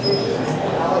witness.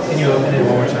 Can you open it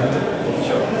one more time?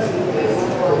 Sure.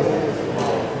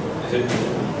 Is it?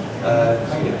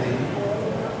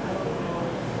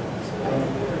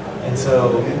 And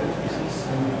so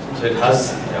it has.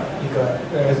 You got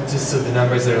just so the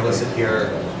numbers that are listed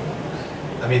here.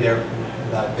 I mean, they're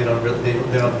not. They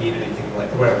don't need anything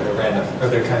like whatever. They're random, or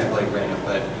they're kind of like random.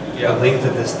 But the length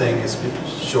of this thing is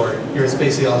short. You're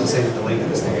basically also saying that the length of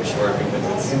this thing is short because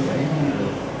it's.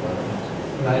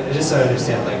 I just don't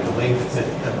understand like the length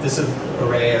of this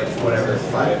array of whatever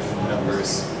 5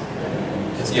 numbers.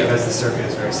 It's because the circuit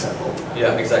is very simple.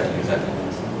 Yeah, exactly.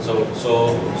 So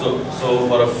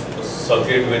for a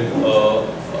circuit with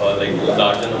like a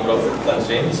larger number of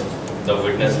constraints, the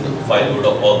witness file would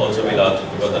also be large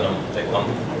because the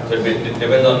so it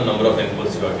depends on the number of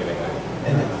inputs you are giving.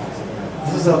 And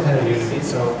this is all kind of new to me.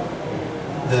 So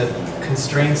the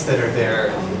constraints that are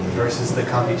there versus the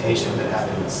computation that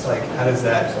happens, like how does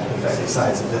that affect the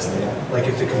size of this thing? Like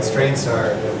if the constraints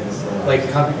are like,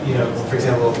 for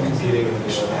example, computing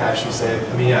hash, you say,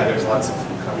 I mean, yeah, there's lots of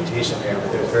computation there,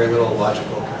 but there's very little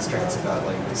logical constraints about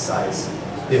like the size,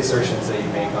 the assertions that you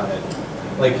make on it.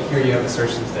 Like here you have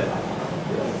assertions that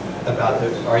about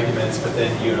the arguments, but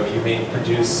then you may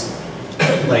produce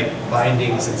like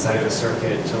bindings inside of a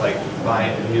circuit to like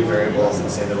bind new variables and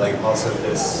say that like also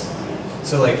this.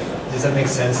 So like, does that make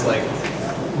sense? Like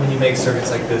when you make circuits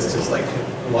like this, does like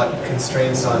what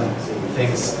constraints on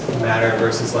things matter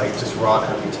versus like just raw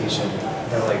computation?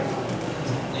 Or like.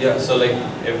 Yeah. So like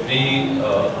every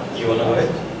you wanna go ahead?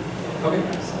 Okay.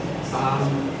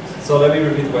 So let me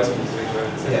repeat the question to make sure I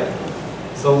understand. Yeah.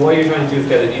 So what you're trying to do is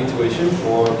get an intuition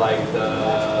for like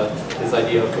this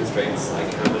idea of constraints,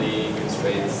 like how many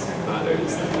constraints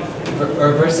matters.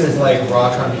 Or versus like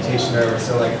raw computation, or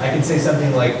so like I can say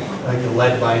something like the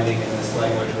let binding in this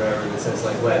language or whatever that says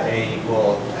like let A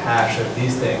equal hash of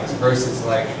these things versus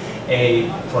like A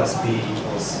plus B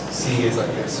equals C is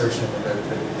like the assertion that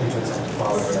the inputs have to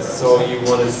follow. So you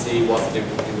want to see what's the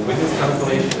difference between the witness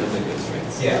calculation and the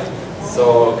constraints. Yeah.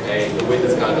 So okay, the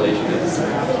witness calculation is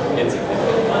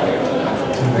insignificant compared to the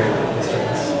actual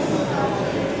constraints.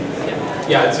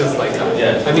 Yeah, it's just like that.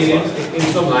 Yeah. I mean, in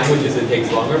some languages it takes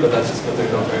longer, but that's just because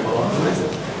they're not very well optimized.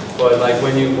 But like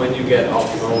when you get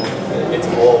optimal, it's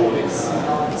always.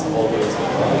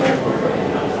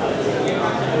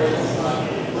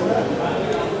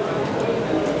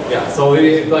 Yeah. So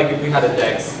if we had a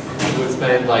DEX, it would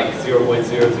spend like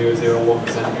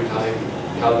 0.0001% of your time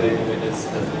calculating witness,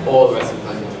 and all the rest of the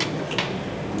time.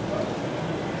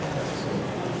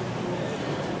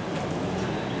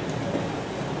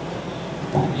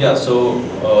 Yeah, so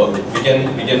we can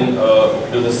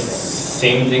do the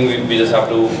same thing. We just have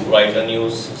to write a new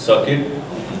circuit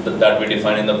that we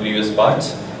defined in the previous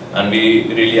parts, and we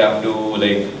really have to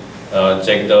like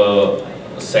check the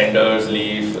sender's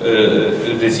leaf,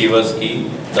 receiver's key,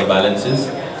 the balances,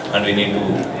 and we need to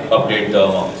update the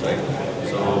amounts, right?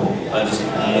 So I'll just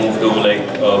move to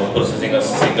like processing a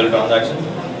single transaction,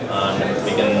 and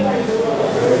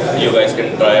you guys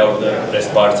can try out the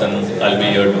rest parts, and I'll be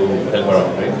here to help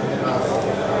around, right?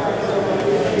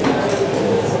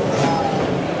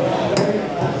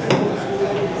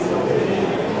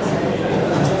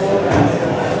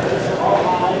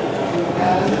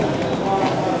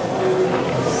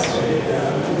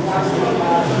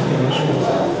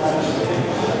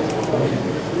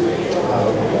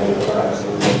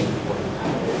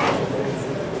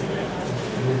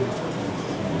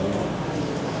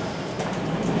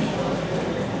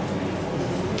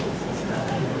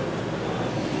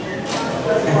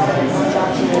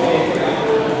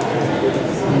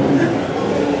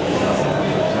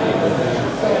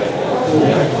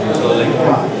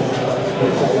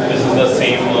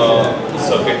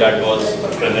 That was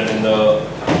present in the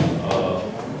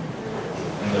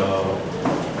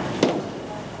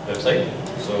website.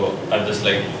 So I've just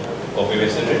like copy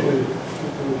pasted it,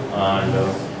 and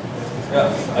yeah,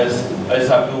 I just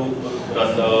have to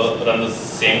run the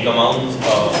same command,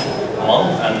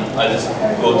 and I just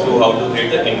go through how to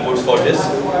create the inputs for this,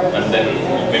 and then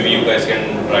maybe you guys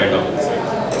can try it out.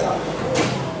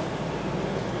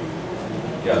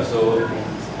 Yeah. So.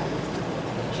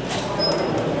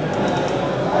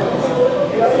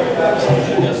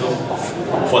 Yeah, so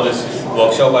for this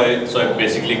workshop, I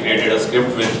basically created a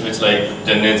script which like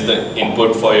generates the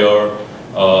input for your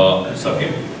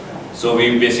circuit. So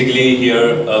we basically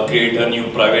here create a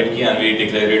new private key, and we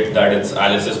declare it that it's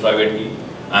Alice's private key,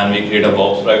 and we create a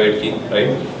Bob's private key, right?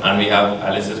 And we have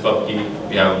Alice's pub key,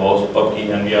 we have Bob's pub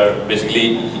key, and we are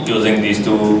basically using these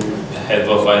two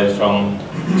helper files from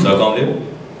snark-dapp.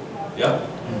 Yeah,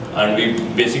 and we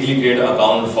basically create an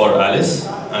account for Alice,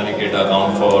 and we create an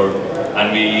account for,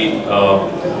 and we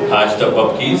hash the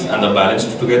pub keys and the balance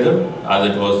together as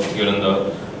it was given in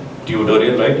the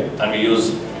tutorial, right? And we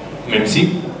use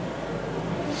memc,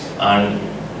 and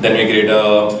then we create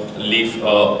a leaf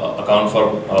account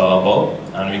for Bob,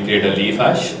 and we create a leaf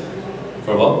hash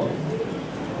for Bob,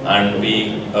 and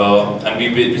we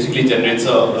basically generate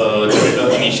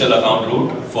an initial account root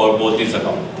for both these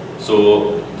accounts.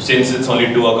 So since it's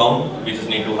only two accounts, we just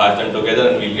need to hash them together,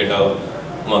 and we'll get a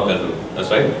Merkle root. That's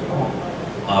right.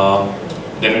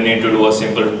 Then we need to do a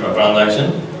simple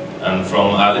transaction, and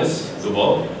from Alice to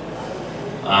Bob,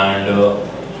 and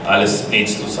Alice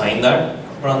needs to sign that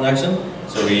transaction.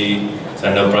 So we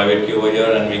send a private key over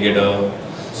here, and we get a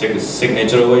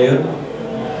signature over here.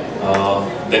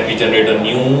 Then we generate a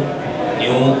new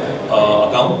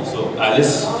account. So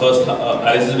Alice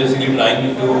is basically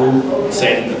trying to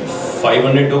send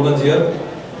 500 tokens here.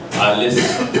 Alice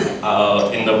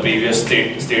in the previous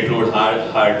state root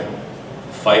had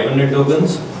 500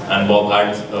 tokens, and Bob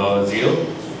had 0.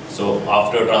 So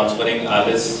after transferring,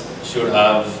 Alice should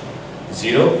have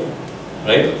 0,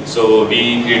 right? So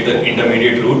we create the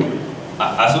intermediate root.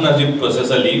 As soon as you process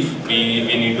a leaf, we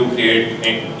need to create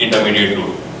an intermediate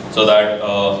root so that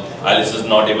Alice is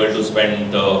not able to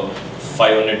spend the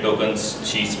 500 tokens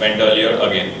she spent earlier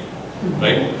again,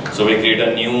 right? So we create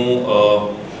a new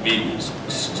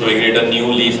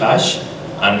leaf hash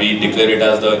and we declare it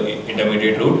as the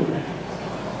intermediate root.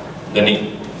 Then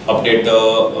we update the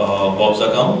Bob's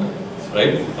account,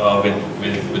 right,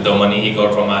 with the money he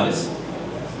got from Alice,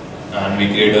 and we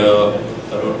create a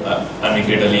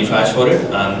leaf hash for it,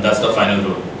 and that's the final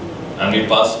root. And we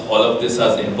pass all of this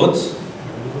as inputs.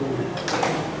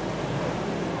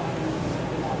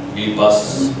 We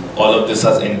pass all of this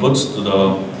as inputs to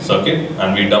the circuit,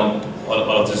 and we dump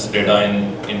all of this data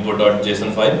in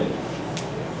input.json file,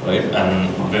 right? And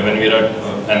when we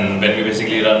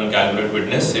basically run calculate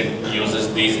witness, it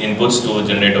uses these inputs to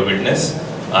generate a witness,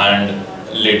 and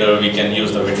later we can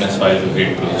use the witness file to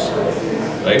create proofs,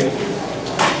 right?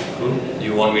 Cool.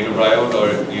 You want me to try out,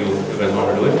 or you guys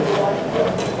want to do it?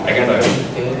 I can try it.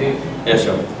 Can you do it? Yeah,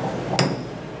 sure.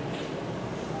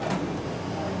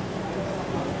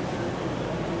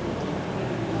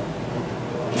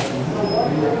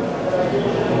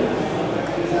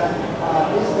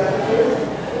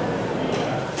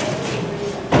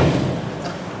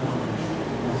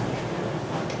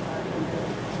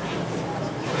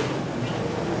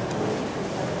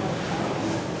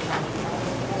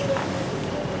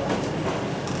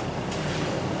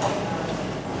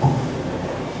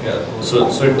 So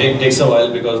it takes a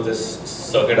while because this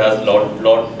circuit has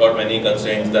lot many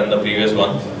constraints than the previous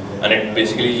one, and it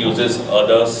basically uses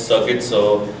other circuits.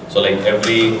 So like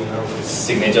every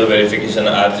signature verification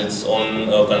adds its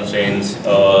own constraints.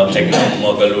 Checking out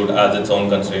Merkle root adds its own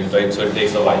constraints, right? So it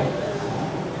takes a while.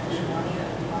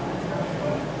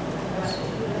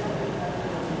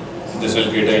 This will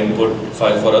create an input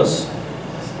file for us.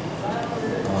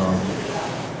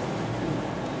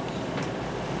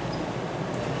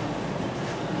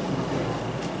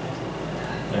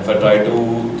 If I try to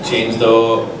change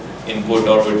the input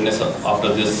or witness after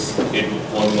this, it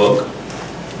won't work.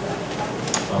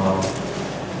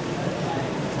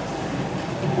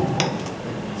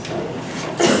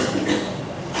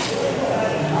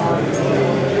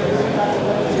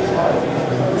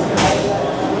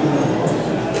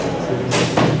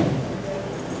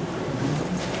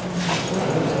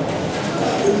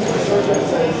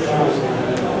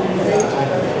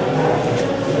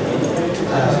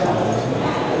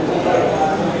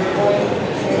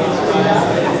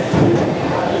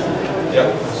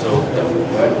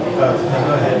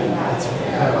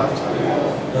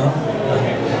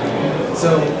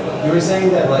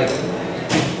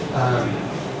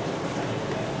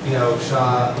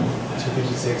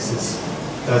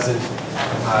 Doesn't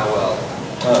compile well.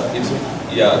 It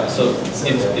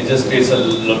just creates a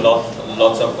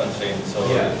lots of constraints. So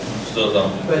yeah. Slows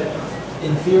down. But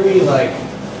in theory, but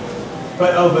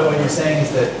what you're saying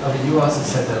is that you also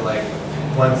said that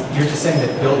you're just saying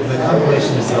that the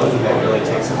compilation is the only thing that really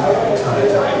takes a ton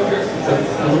of time here.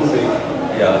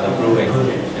 Yeah, the proving.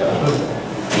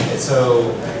 Yeah.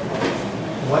 So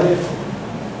what if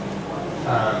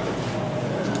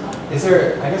is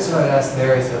there? I guess what I'd ask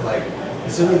there is that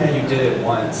assuming that you did it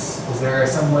once, is there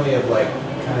some way of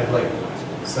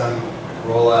some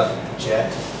roll-up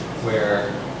jet where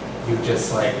you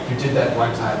just you did that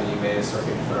one time and you made a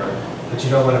circuit but you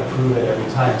don't want to prove it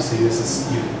every time, so I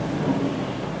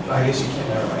guess you can't.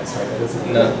 Never mind. Sorry, that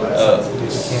doesn't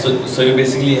make sense. So you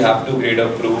basically have to create a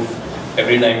proof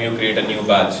every time you create a new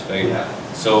batch, right? Yeah.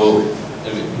 So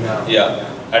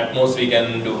at most we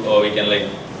can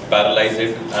parallelize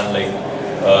it and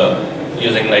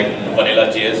using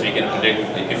vanilla JS, we can predict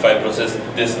if I process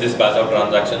this batch of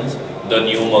transactions, the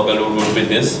new Merkle root would be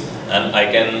this, and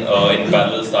I can in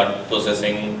parallel start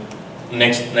processing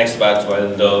next batch while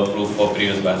the proof for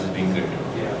previous batch is being created.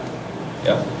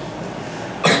 Yeah.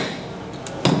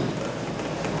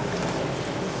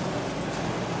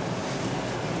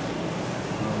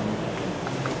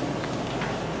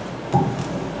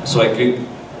 So I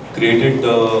created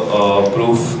the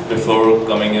proof before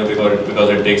coming here because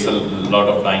it takes a lot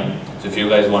of time. So if you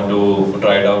guys want to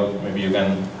try it out, maybe you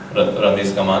can run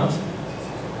these commands.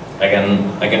 I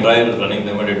can try running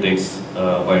them, but it takes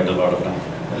quite a lot of time.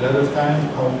 A lot of time?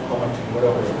 How much?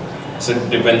 Whatever. So it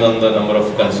depends on the number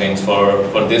of constraints.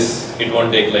 For this, it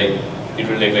won't take it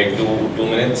will take 2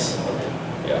 minutes.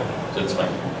 Yeah, so it's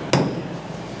fine.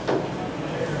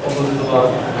 Opposite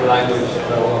about the language.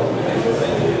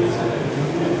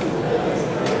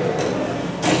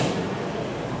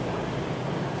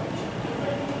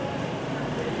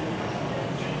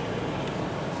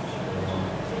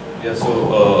 Yeah,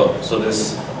 so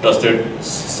this trusted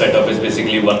setup is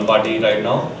basically one party right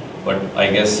now, but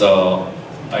I guess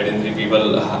identity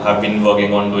people have been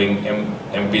working on doing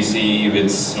MPC with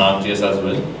snark.js as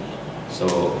well. So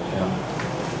yeah.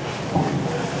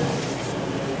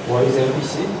 What is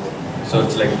MPC? So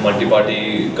it's like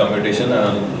multi-party computation,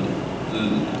 and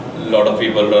a lot of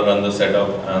people run the setup,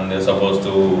 and they're supposed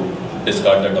to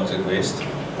discard the toxic waste.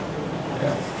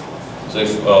 Yeah. So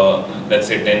if let's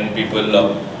say 10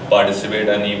 people participate,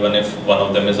 and even if one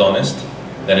of them is honest,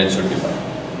 then it should be fine.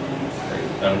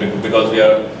 Right? And because we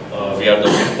are the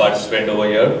main participant over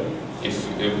here, if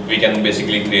we can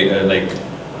basically create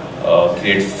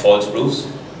create false proofs.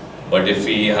 But if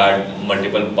we had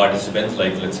multiple participants,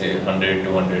 like let's say 100,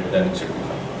 200, then it should be fine.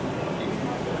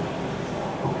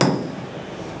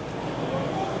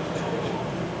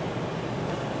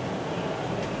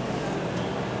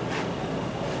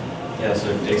 Yeah, so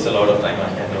it takes a lot of time.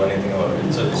 I can't do anything about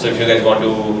it. So if you guys want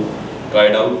to try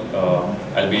it out,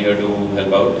 I'll be here to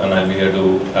help out, and I'll be here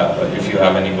to if you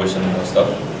have any questions or stuff.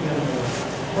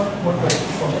 What question?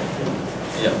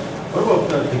 Yeah. What about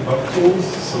the debug tools?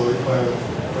 So if I'm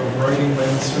writing my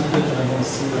own snippet and I want to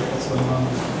see what's going on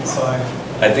inside.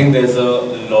 I think there's a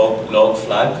log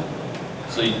flag,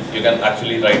 so you can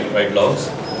actually write logs,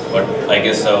 but I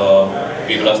guess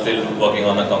people are still working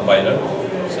on a compiler,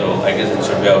 so I guess it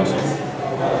should be out soon.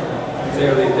 It's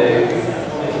early days.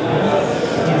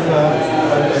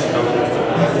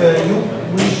 If you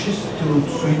wish to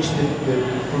switch the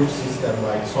proof system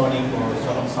like Sonic or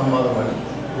some other one,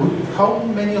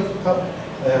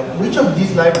 which of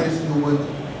these libraries you would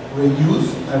reuse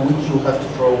and which you have to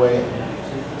throw away?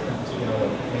 You know,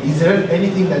 is there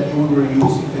anything that you would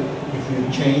reuse if you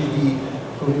change the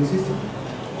proving system?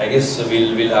 I guess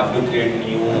we'll have to create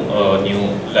new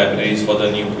libraries for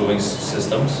the new proving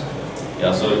systems.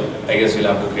 Yeah, so I guess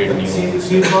we'll have to create new.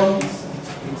 ZkRollup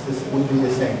would be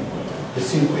the same. The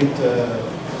circuit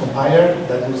compiler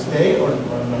that will stay or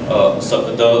not?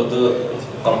 So the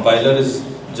compiler is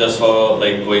just for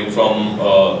like going from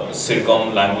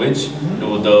circum language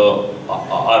to the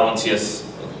R1CS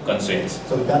constraints.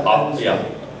 So that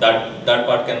that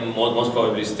part can most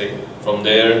probably stay. From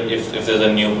there, if there's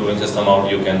a new proving system out,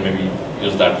 you can maybe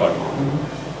use that part.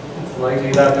 It's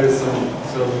likely that there's some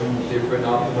different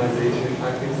optimization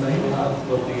tactics that you have,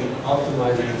 but the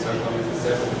optimizers are going to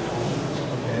separate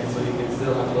components. Okay, so you can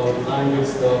still have a lot of language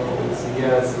stuff with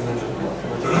CS and then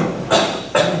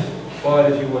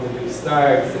but if you want to do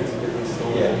stacks, it's a different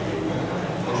story. Yeah.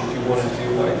 And if you want to do,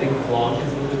 I think Clonk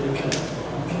is a little bit different.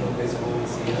 Basically with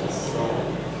CS, so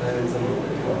that is a little bit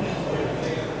different.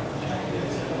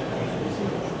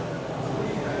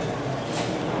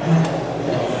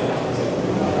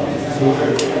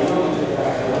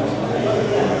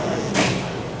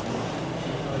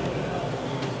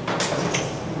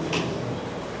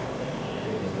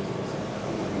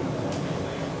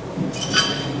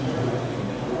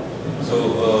 So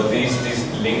these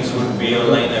links would be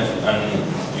online, and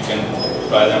you can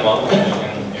try them out, and you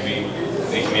can maybe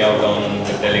reach me out on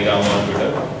Telegram or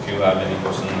Twitter if you have any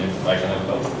question, if I can help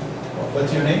out.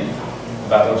 What's your name?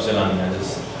 Vaibhav Chellani.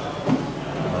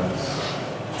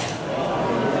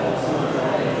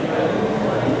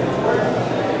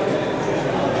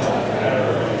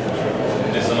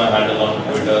 This is my handle on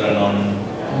Twitter and on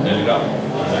Telegram.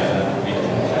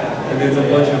 And there's a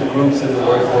bunch of groups in the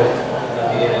workbook at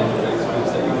the end.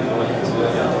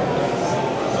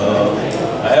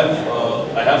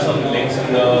 I have some links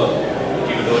in the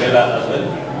tutorial as well.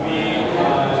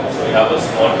 We have a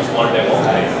small demo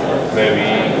where we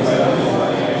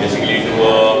basically do a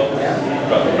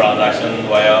transaction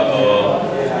via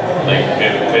like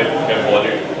web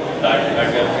wallet that we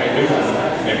have created.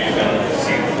 Maybe you can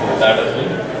see that as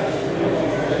well.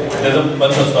 There's a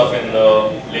bunch of stuff in the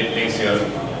links here,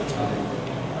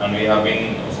 and we have been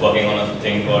working on a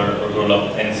thing called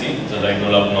Rollup NC, so like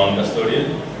Rollup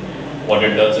non-custodial. What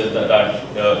it does is that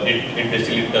it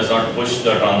basically does not push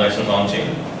the transactions on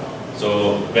chain.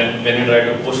 So when you try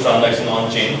to push transactions on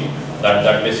chain,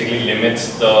 that basically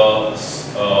limits the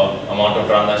amount of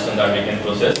transactions that we can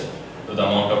process to the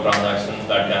amount of transactions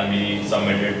that can be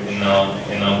submitted in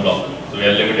a block. So we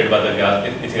are limited by the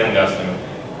Ethereum gas limit.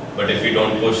 But if we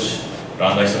don't push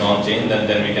transaction on chain,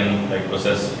 then we can like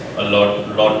process a lot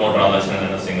more transactions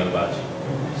in a single batch.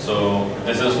 So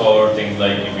this is for things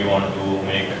like if you want to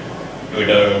make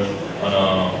Twitter on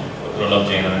a Rollup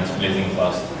chain and it's blazing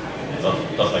fast,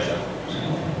 stuff like that.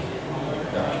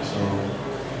 Yeah, so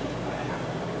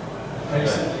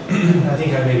I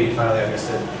think I maybe finally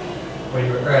understood when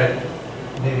you were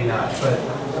maybe not, but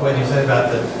what you said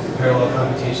about the parallel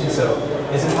computation, so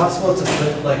is it possible to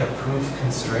put like a proof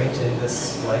constraint in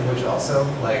this language also?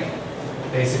 Like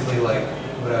basically like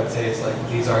what I would say is like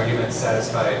these arguments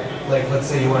satisfy, like let's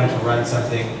say you wanted to run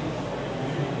something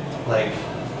like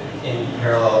in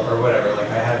parallel or whatever, like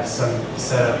I have some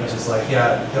setup which is like,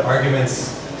 yeah, the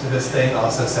arguments to this thing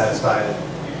also satisfy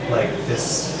like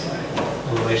this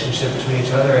relationship between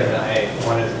each other, and I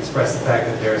want to express the fact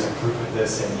that there is a proof of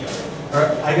this, and or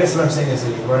I guess what I'm saying is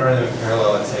that you run around in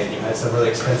parallel and say you had some really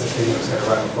expensive thing that was going to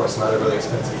run before some other really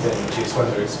expensive thing, but you just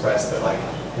wanted to express that like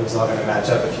it was all going to match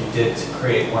up if you did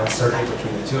create one circuit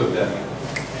between the two of them.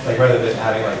 Like rather than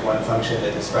having like one function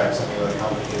that describes something really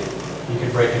complicated, you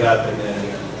could break it up and then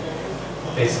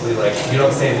basically like you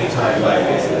don't save any time by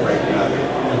basically breaking it up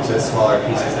into smaller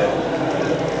pieces that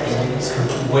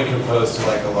would compose to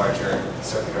like a larger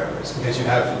circuit drivers, because you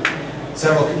have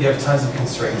tons of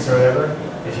constraints or whatever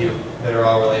that are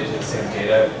all related to the same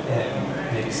data,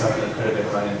 and maybe some of them could have been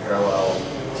run in parallel.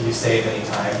 Do you save any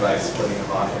time by splitting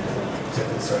them off into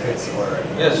different circuits, or?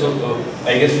 Yeah, so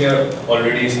I guess we are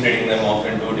already splitting them off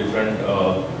into different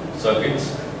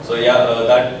circuits. So yeah,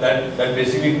 that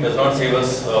basically does not save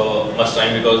us much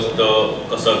time, because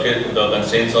the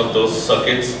constraints of those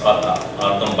circuits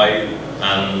are compiled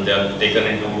and they are taken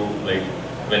into like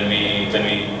when we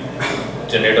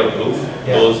generate a proof.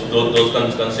 Yeah.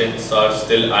 Those constraints are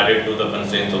still added to the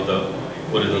constraints of the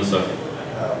original circuit.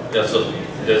 Yeah, so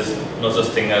there's no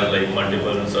such thing as like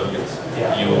multiple circuits.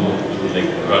 Yeah. You like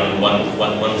run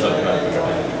one circuit at a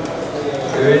time.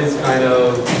 There is kind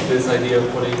of this idea of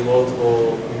putting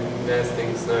multiple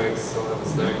nesting snarks, so have a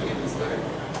snark in the snark.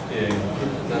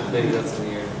 Yeah. Maybe that's in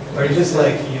here. Or you just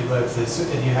like you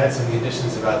had some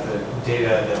conditions about the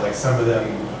data that like some of them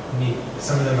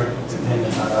are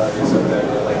dependent on others, or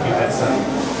whatever. Like you had some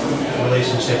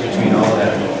relationship between all of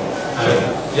them.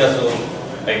 Yeah. So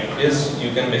like this,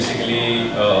 you can basically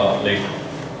like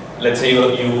let's say you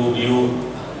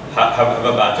have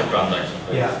a batch of transactions.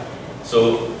 Right? Yeah.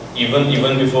 So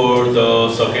even before the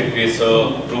circuit creates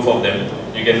a proof of them,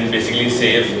 you can basically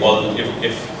say if all the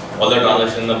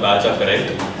transactions in the batch are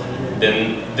correct,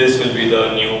 then this will be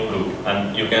the new proof,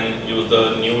 and you can use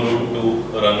the new root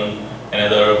to run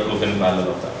another proof in parallel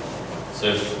of that. So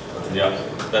if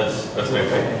that's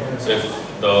right. So if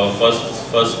the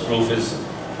first proof is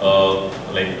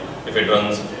like if it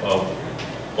runs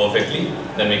perfectly,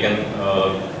 then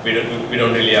we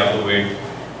don't really have to wait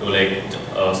to like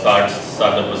start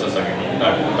the process again.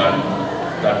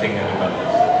 That thing can be done.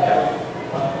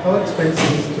 How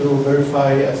expensive is to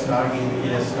verify a snark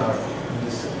in a snark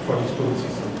for this proof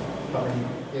system? How many